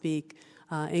have speak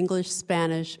English,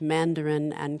 Spanish,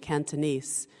 Mandarin, and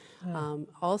Cantonese.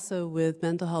 Also with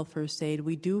mental health first aid,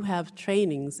 we do have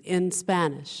trainings in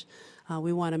Spanish.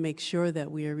 We want to make sure that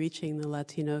we are reaching the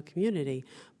Latino community.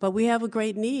 But we have a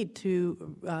great need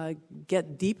to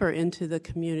get deeper into the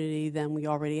community than we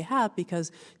already have,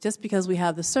 because just because we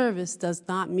have the service does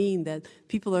not mean that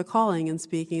people are calling and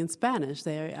speaking in Spanish.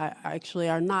 They actually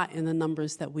are not in the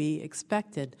numbers that we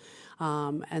expected.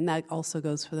 And that also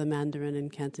goes for the Mandarin and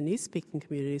Cantonese speaking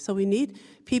community. So we need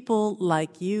people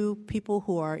like you, people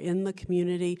who are in the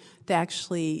community, to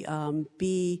actually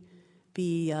be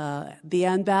the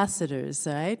ambassadors,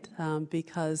 right?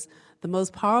 Because the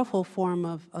most powerful form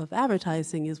of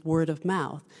advertising is word of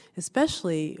mouth,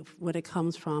 especially when it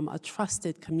comes from a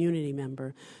trusted community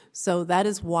member. So that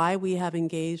is why we have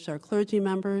engaged our clergy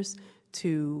members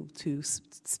to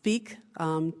speak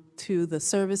to the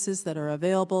services that are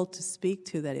available, to speak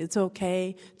to that it's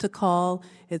okay to call.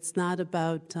 It's not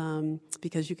about,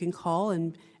 because you can call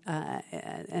and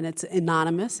it's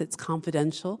anonymous, it's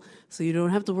confidential, so you don't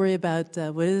have to worry about,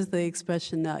 what is the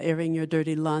expression, airing your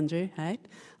dirty laundry, right?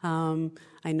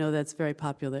 I know that's very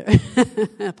popular,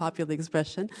 a popular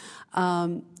expression.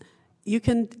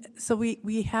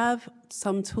 we have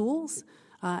some tools,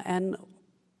 and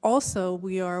also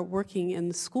we are working in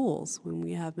the schools when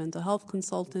we have mental health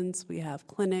consultants, we have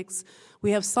clinics,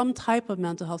 we have some type of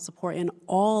mental health support in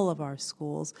all of our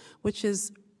schools, which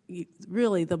is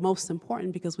really the most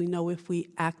important, because we know if we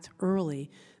act early,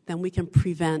 then we can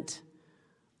prevent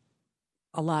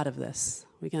a lot of this.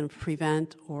 We can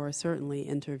prevent or certainly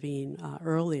intervene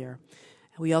earlier.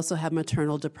 We also have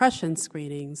maternal depression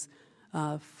screenings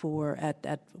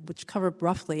which cover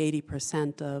roughly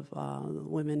 80% of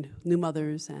women, new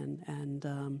mothers,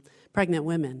 and pregnant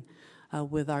women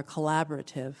with our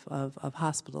collaborative of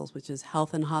hospitals, which is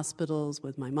Health in Hospitals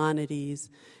with Maimonides,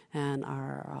 and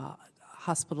our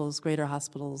hospitals, Greater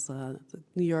Hospitals,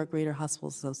 New York Greater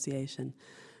Hospitals Association.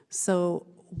 So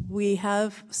we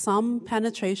have some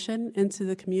penetration into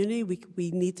the community.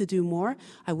 We need to do more.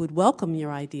 I would welcome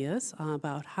your ideas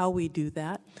about how we do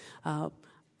that.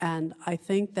 And I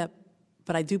think that,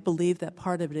 but I do believe that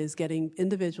part of it is getting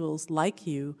individuals like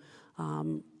you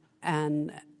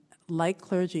and like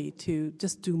clergy to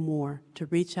just do more, to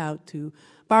reach out to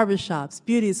barbershops,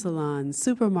 beauty salons,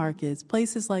 supermarkets,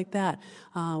 places like that.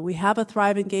 We have a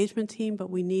Thrive engagement team, but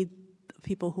we need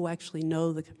people who actually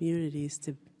know the communities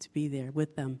to be there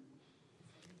with them.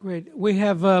 Great. We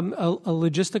have a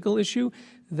logistical issue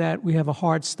that we have a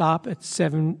hard stop at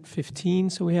 7:15,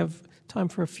 so we have time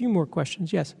for a few more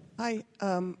questions. Yes. Hi,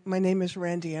 my name is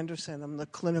Randy Anderson. I'm the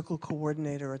clinical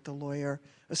coordinator at the Lawyer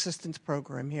Assistance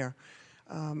Program here.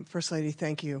 First Lady,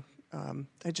 thank you.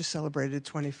 I just celebrated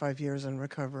 25 years in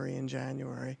recovery in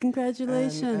January.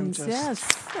 Congratulations. And I'm just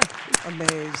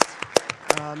amazed.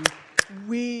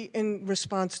 In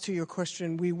response to your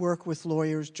question, we work with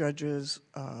lawyers, judges,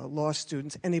 law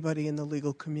students, anybody in the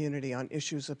legal community on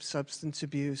issues of substance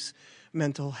abuse,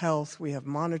 mental health. We have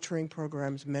monitoring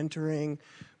programs, mentoring.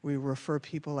 We refer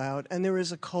people out. And there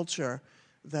is a culture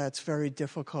that's very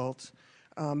difficult,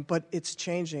 but it's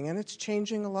changing, and it's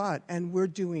changing a lot. And we're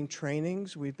doing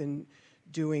trainings. We've been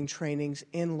doing trainings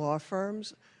in law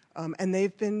firms, and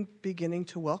they've been beginning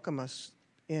to welcome us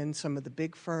in some of the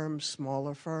big firms,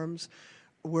 smaller firms.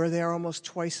 We're there almost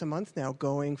twice a month now,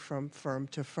 going from firm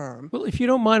to firm. Well, if you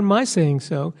don't mind my saying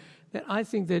so, that I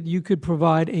think that you could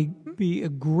be a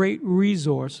great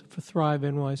resource for Thrive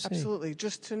NYC. Absolutely.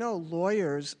 Just to know,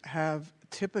 lawyers have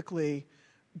typically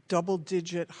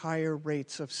double-digit higher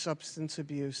rates of substance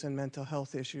abuse and mental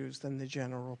health issues than the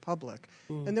general public.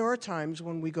 And there are times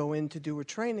when we go in to do a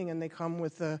training and they come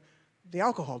with the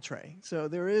alcohol tray. So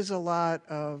there is a lot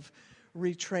of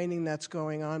retraining that's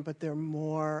going on, but they're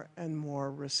more and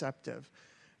more receptive.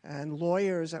 And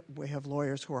lawyers, we have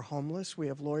lawyers who are homeless. We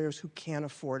have lawyers who can't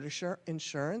afford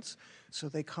insurance, so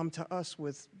they come to us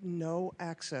with no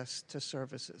access to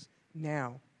services.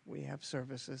 Now we have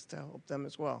services to help them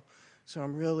as well. So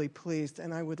I'm really pleased,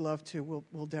 and I would love to.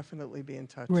 We'll definitely be in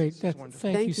touch. Great.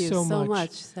 Thank you so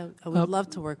much. So I would love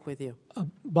to work with you.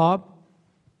 Bob?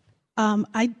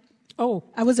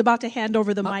 I was about to hand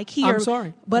over the mic here. I'm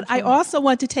sorry. But I also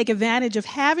want to take advantage of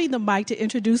having the mic to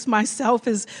introduce myself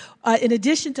as, in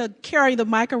addition to carrying the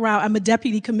mic around, I'm a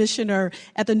deputy commissioner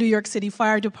at the New York City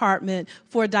Fire Department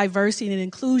for diversity and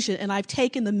inclusion, and I've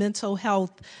taken the mental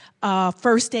health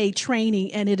first aid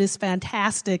training, and it is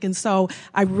fantastic. And so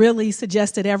I really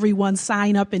suggest that everyone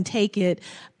sign up and take it.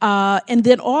 And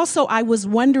then also I was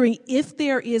wondering if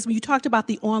there is, when you talked about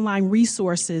the online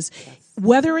resources,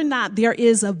 whether or not there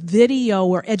is a video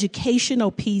or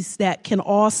educational piece that can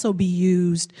also be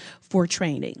used for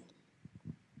training.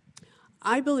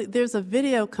 I believe there's a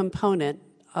video component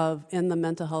in the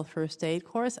mental health first aid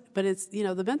course, but it's,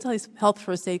 the mental health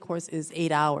first aid course is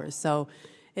 8 hours. So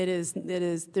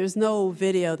there's no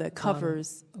video that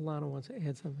covers. Alana wants to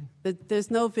add something.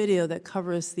 There's no video that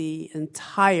covers the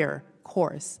entire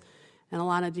course. And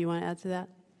Alana, do you want to add to that?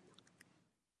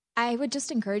 I would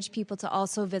just encourage people to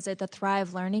also visit the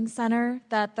Thrive Learning Center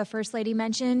that the First Lady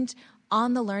mentioned.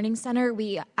 On the Learning Center,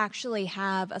 we actually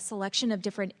have a selection of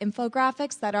different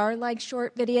infographics that are like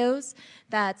short videos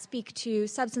that speak to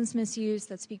substance misuse,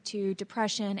 that speak to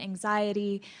depression,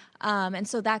 anxiety, and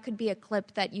so that could be a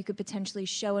clip that you could potentially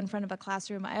show in front of a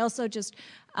classroom. I also just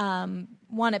want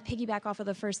to piggyback off of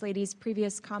the First Lady's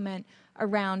previous comment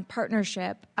around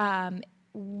partnership.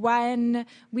 When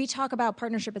we talk about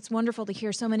partnership, it's wonderful to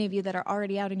hear so many of you that are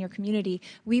already out in your community.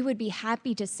 We would be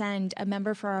happy to send a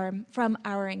member from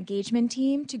our engagement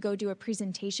team to go do a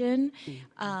presentation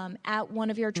at one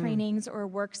of your trainings or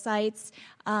work sites.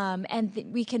 And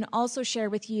we can also share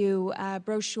with you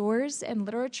brochures and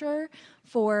literature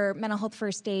for mental health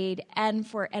first aid and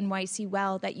for NYC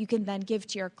Well that you can then give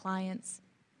to your clients.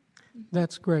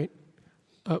 That's great.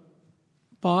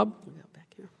 Bob?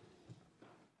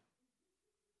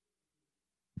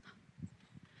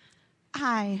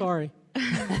 Hi. Sorry. I'll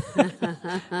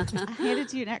hand it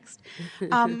to you next.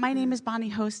 My name is Bonnie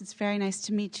Host. It's very nice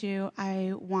to meet you.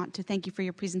 I want to thank you for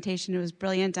your presentation. It was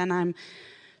brilliant, and I'm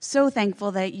so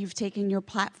thankful that you've taken your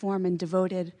platform and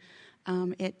devoted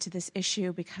it to this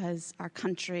issue, because our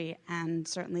country and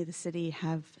certainly the city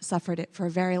have suffered it for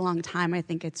a very long time. I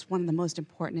think it's one of the most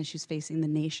important issues facing the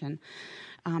nation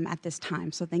at this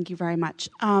time. So thank you very much.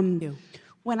 Thank you.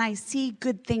 When I see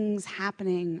good things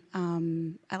happening,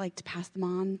 I like to pass them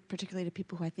on, particularly to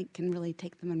people who I think can really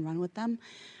take them and run with them.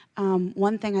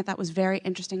 One thing I thought was very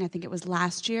interesting, I think it was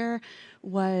last year,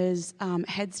 was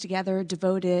Heads Together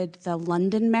devoted the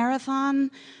London Marathon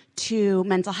to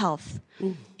mental health.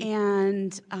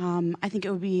 And I think it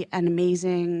would be an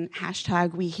amazing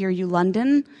hashtag, We Hear You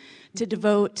London, to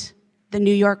devote the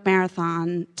New York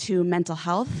Marathon to mental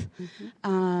health,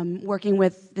 working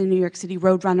with the New York City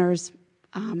Roadrunners.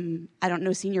 I don't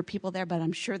know senior people there, but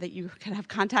I'm sure that you could have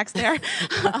contacts there.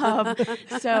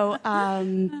 So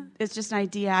it's just an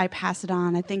idea. I pass it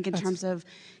on. I think in terms of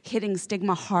hitting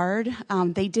stigma hard,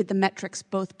 they did the metrics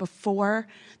both before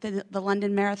the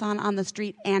London Marathon on the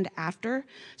street and after.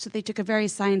 So they took a very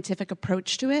scientific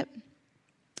approach to it.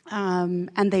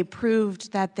 And they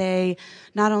proved that they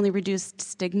not only reduced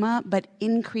stigma, but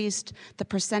increased the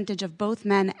percentage of both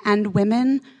men and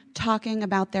women talking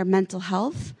about their mental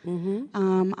health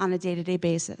on a day-to-day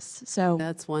basis. So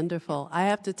that's wonderful. I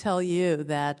have to tell you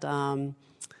that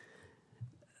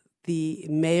the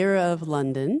mayor of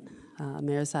London,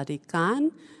 Mayor Sadiq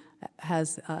Khan,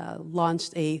 has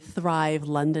launched a Thrive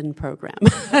London program.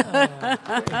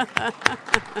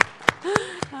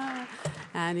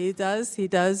 And he does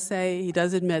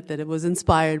admit that it was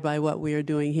inspired by what we are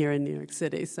doing here in New York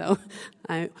City. So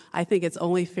I think it's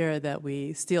only fair that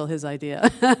we steal his idea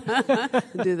and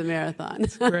do the marathon.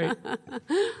 That's great.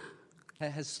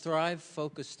 Has Thrive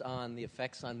focused on the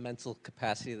effects on mental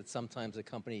capacity that sometimes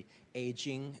accompany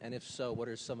aging? And if so, what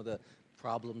are some of the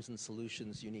problems and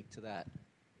solutions unique to that?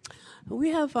 We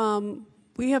have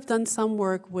done some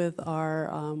work with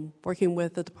our working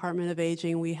with the Department of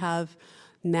Aging. We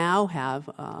now have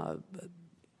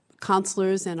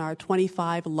counselors in our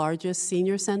 25 largest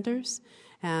senior centers,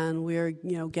 and we're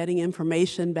getting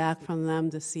information back from them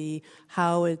to see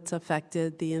how it's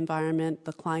affected the environment,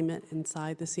 the climate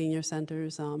inside the senior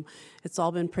centers. It's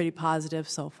all been pretty positive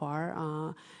so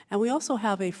far. And we also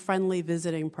have a friendly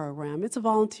visiting program. It's a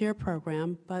volunteer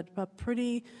program, but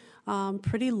pretty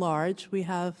large. We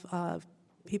have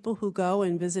people who go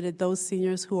and visited those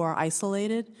seniors who are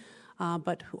isolated,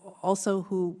 but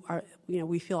who are,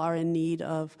 we feel are in need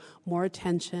of more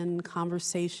attention,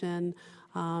 conversation,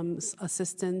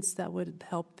 assistance that would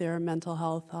help their mental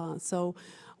health. So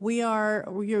we are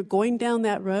going down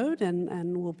that road,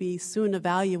 and we'll be soon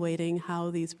evaluating how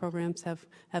these programs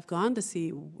have gone to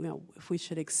see if we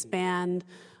should expand,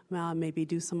 maybe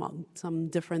do some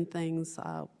different things.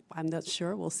 I'm not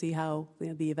sure. We'll see how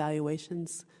the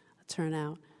evaluations turn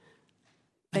out.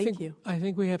 Thank you. I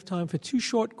think we have time for 2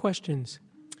 short questions.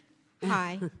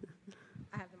 Hi.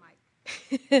 I have the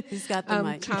mic. She's got the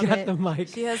mic. She got the mic.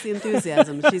 She has the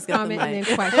enthusiasm. She's got the mic. And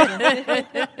then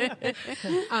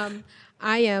question.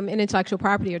 I am an intellectual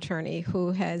property attorney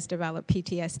who has developed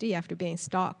PTSD after being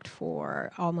stalked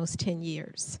for almost 10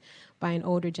 years by an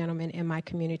older gentleman in my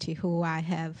community who I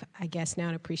guess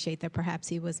now appreciate that perhaps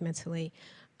he was mentally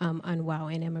unwell,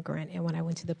 an immigrant. And when I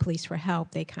went to the police for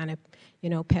help, they kind of,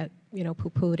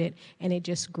 poo-pooed it, and it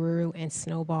just grew and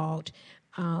snowballed.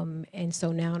 And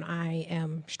so now I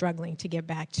am struggling to get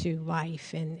back to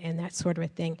life and that sort of a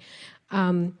thing.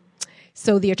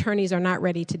 So the attorneys are not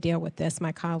ready to deal with this.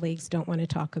 My colleagues don't want to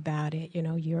talk about it.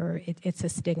 It's a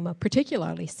stigma,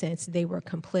 particularly since they were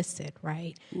complicit,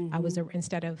 right? I was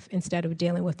instead of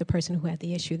dealing with the person who had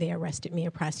the issue, they arrested me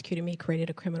and prosecuted me, created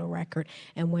a criminal record.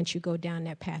 And once you go down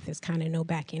that path, there's kind of no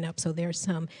backing up. So there's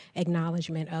some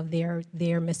acknowledgement of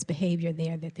their misbehavior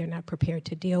there that they're not prepared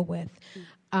to deal with.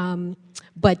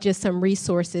 But just some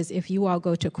resources, if you all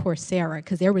go to Coursera,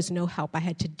 because there was no help, I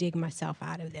had to dig myself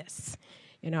out of this.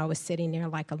 I was sitting there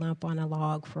like a lump on a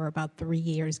log for about 3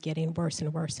 years, getting worse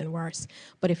and worse and worse.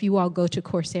 But if you all go to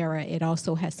Coursera, it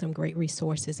also has some great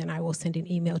resources, and I will send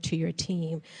an email to your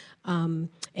team. And,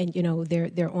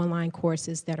 they're online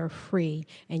courses that are free,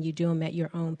 and you do them at your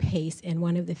own pace. And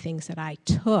one of the things that I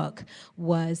took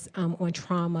was on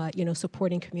trauma,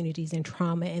 supporting communities in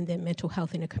trauma and then mental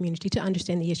health in the community to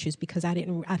understand the issues, because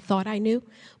I thought I knew,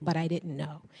 but I didn't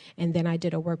know. And then I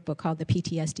did a workbook called the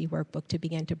PTSD Workbook to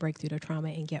begin to break through the trauma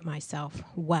treatment and get myself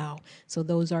well. So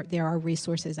there are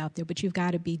resources out there, but you've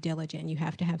got to be diligent. You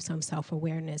have to have some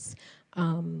self-awareness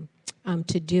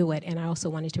to do it. And I also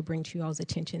wanted to bring to you all's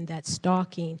attention that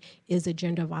stalking is a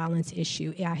gender violence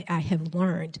issue. I have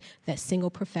learned that single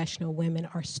professional women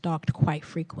are stalked quite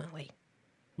frequently.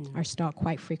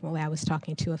 I was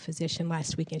talking to a physician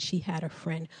last week, and she had a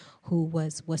friend who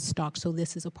was stalked. So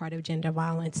this is a part of gender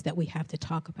violence that we have to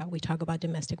talk about. We talk about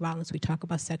domestic violence, we talk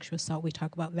about sexual assault, we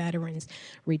talk about veterans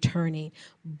returning,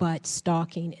 but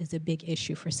stalking is a big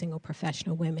issue for single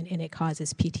professional women, and it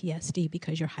causes PTSD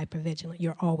because you're hypervigilant.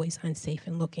 You're always unsafe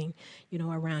and looking,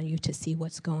 around you to see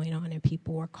what's going on, and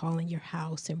people are calling your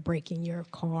house and breaking your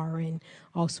car and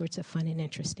all sorts of fun and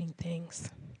interesting things.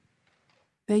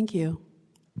 Thank you.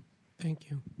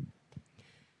 Thank you.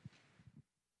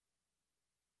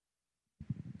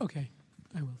 Okay,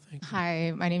 I will. Thank you.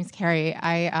 Hi, my name is Carrie.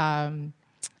 I'm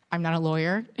not a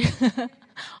lawyer,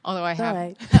 although I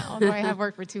have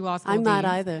worked for 2 law school I'm deans. not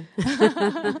either.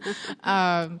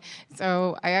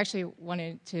 So I actually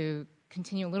wanted to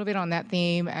continue a little bit on that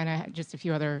theme, and I had just a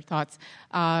few other thoughts.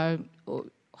 How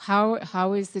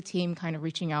is the team kind of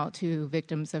reaching out to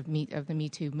victims of the Me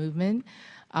Too movement?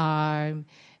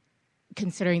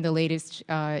 Considering the latest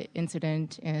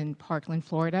incident in Parkland,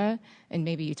 Florida, and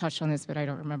maybe you touched on this, but I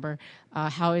don't remember,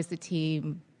 how is the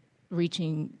team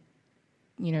reaching,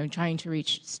 trying to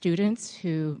reach students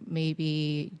who may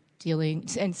be dealing,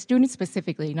 and students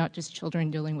specifically, not just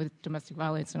children dealing with domestic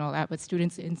violence and all that, but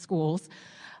students in schools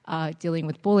dealing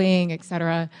with bullying, et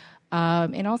cetera.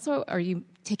 And also, are you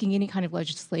taking any kind of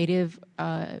legislative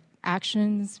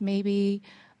actions, maybe,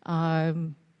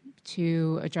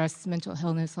 to address mental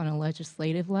illness on a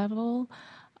legislative level?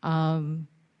 And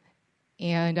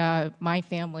my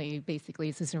family basically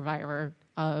is a survivor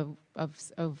of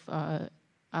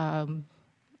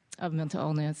mental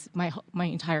illness. My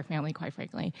entire family, quite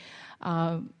frankly,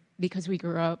 because we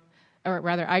grew up, or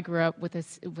rather, I grew up with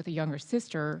a younger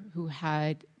sister who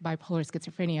had bipolar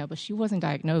schizophrenia, but she wasn't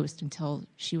diagnosed until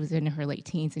she was in her late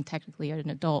teens and technically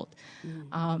an adult.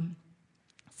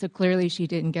 So clearly she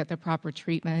didn't get the proper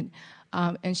treatment,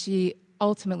 and she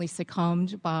ultimately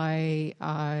succumbed by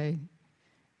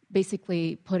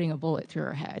basically putting a bullet through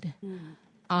her head.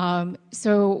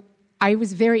 So I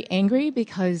was very angry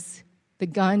because the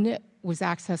gun was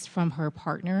accessed from her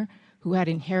partner who had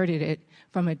inherited it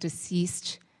from a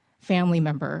deceased family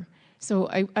member. So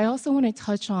I also want to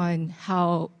touch on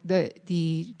how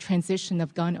the transition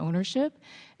of gun ownership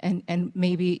and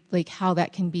maybe like how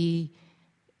that can be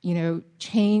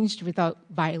changed without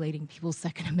violating people's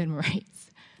Second Amendment rights.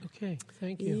 Okay,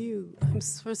 thank you.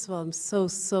 First of all, I'm so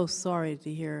sorry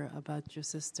to hear about your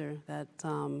sister. That,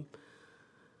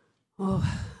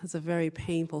 it's a very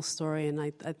painful story, and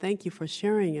I thank you for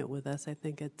sharing it with us. I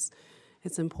think it's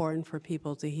important for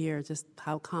people to hear just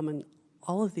how common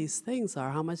all of these things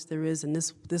are, how much there is in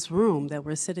this room that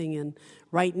we're sitting in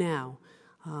right now.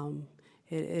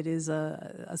 It is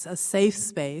a safe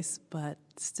space, but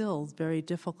still very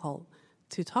difficult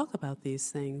to talk about these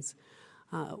things.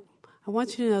 I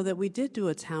want you to know that we did do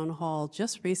a town hall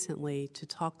just recently to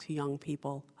talk to young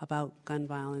people about gun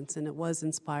violence, and it was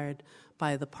inspired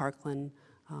by the Parkland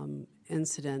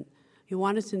incident. We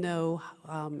wanted to know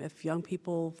if young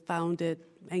people found it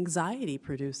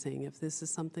anxiety-producing, if this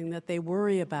is something that they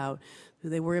worry about. Do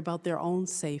they worry about their own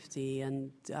safety,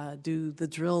 and do the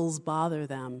drills bother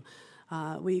them?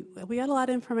 We got a lot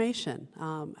of information.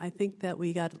 I think that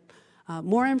we got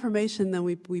more information than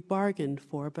we bargained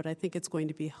for, but I think it's going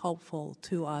to be helpful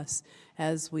to us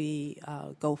as we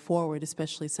go forward,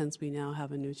 especially since we now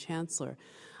have a new chancellor.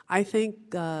 I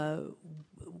think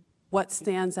what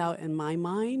stands out in my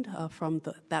mind from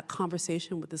that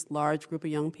conversation with this large group of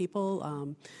young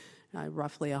people,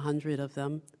 roughly 100 of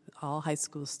them, all high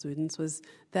school students, was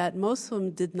that most of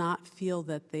them did not feel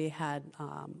that they had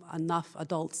enough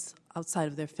adults outside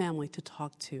of their family to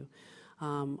talk to.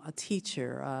 A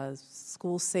teacher, a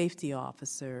school safety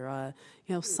officer,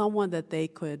 someone that they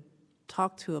could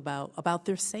talk to about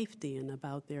their safety and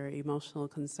about their emotional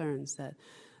concerns.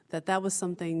 That was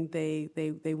something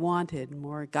they wanted,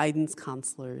 more guidance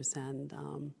counselors and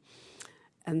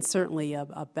certainly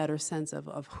a better sense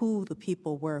of who the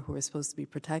people were who were supposed to be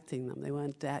protecting them. They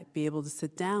wanted to be able to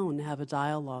sit down and have a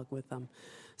dialogue with them.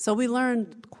 So we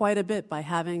learned quite a bit by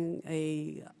having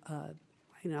a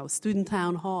student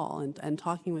town hall and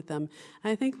talking with them.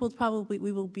 And I think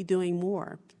we will be doing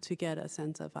more to get a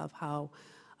sense of how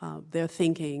they're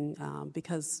thinking,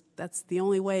 because that's the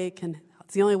only way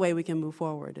it's the only way we can move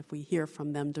forward, if we hear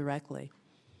from them directly.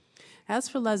 As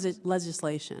for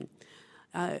legislation,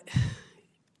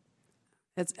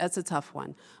 That's a tough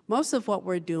one. Most of what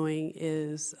we're doing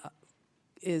is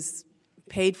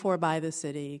paid for by the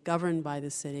city, governed by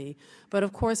the city, but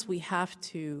of course we have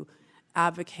to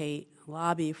advocate,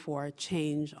 lobby for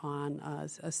change on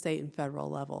a state and federal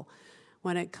level.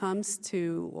 When it comes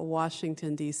to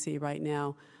Washington, D.C. right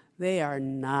now, they are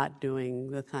not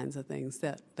doing the kinds of things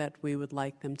that we would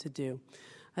like them to do.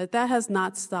 That has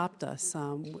not stopped us.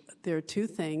 There are two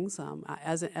things.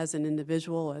 As an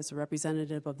individual, as a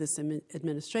representative of this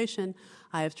administration,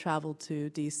 I have traveled to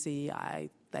D.C., I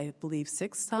believe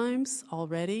 6 times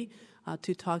already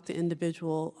to talk to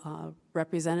individual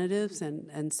representatives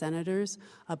and senators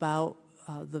about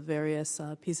the various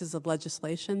pieces of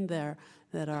legislation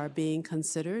that are being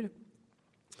considered,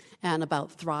 and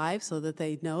about Thrive, so that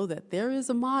they know that there is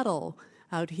a model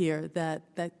out here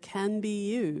that can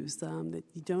be used, that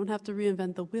you don't have to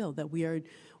reinvent the wheel, that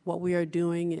what we are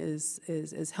doing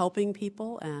is helping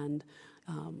people, and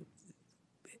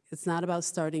it's not about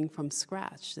starting from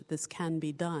scratch, that this can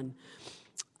be done.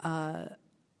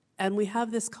 And we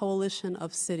have this coalition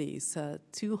of cities.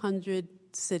 200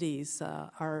 cities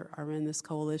are in this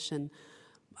coalition,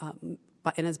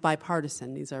 and it's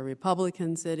bipartisan. These are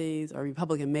Republican cities, or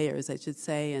Republican mayors, I should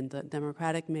say, and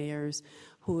Democratic mayors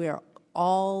who are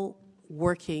all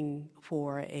working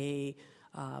for a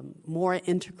more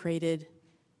integrated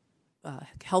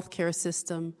healthcare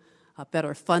system, a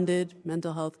better funded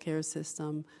mental health care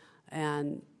system,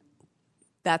 and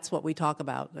that's what we talk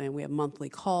about. I mean, we have monthly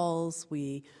calls.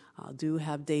 We do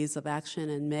have days of action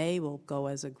in May. We'll go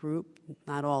as a group,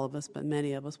 not all of us, but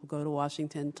many of us will go to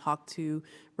Washington, talk to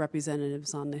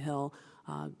representatives on the Hill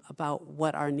about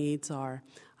what our needs are.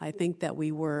 I think that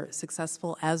we were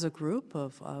successful as a group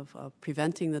of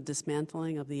preventing the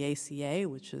dismantling of the ACA,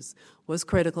 which was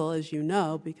critical, as you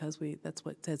know, because that's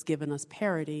what has given us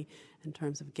parity in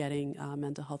terms of getting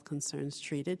mental health concerns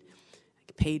treated,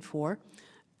 paid for.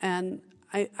 And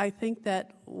I think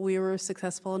that we were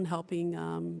successful in helping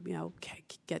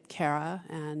get CARA,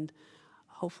 and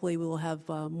hopefully we will have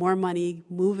more money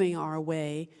moving our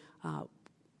way,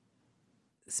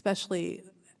 especially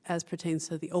as pertains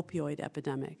to the opioid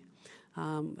epidemic.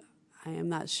 I am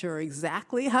not sure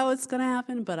exactly how it's going to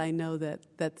happen, but I know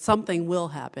that something will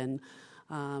happen,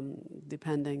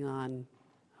 depending on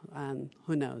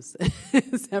who knows.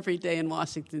 Every day in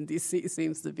Washington, D.C.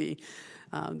 seems to be,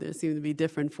 there seem to be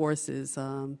different forces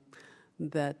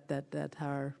that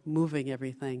are moving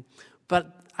everything.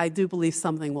 But I do believe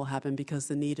something will happen because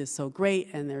the need is so great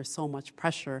and there's so much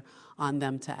pressure on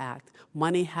them to act.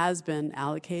 Money has been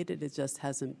allocated, it just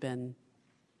hasn't been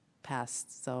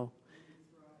passed, so.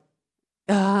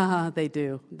 They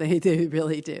do,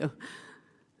 really do.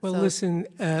 Well, listen,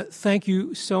 thank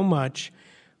you so much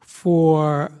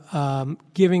for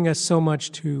giving us so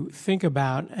much to think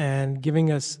about and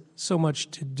giving us so much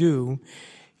to do.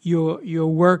 Your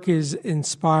work is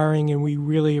inspiring, and we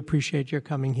really appreciate your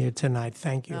coming here tonight.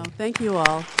 Thank you. Thank you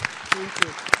all. Thank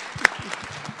you.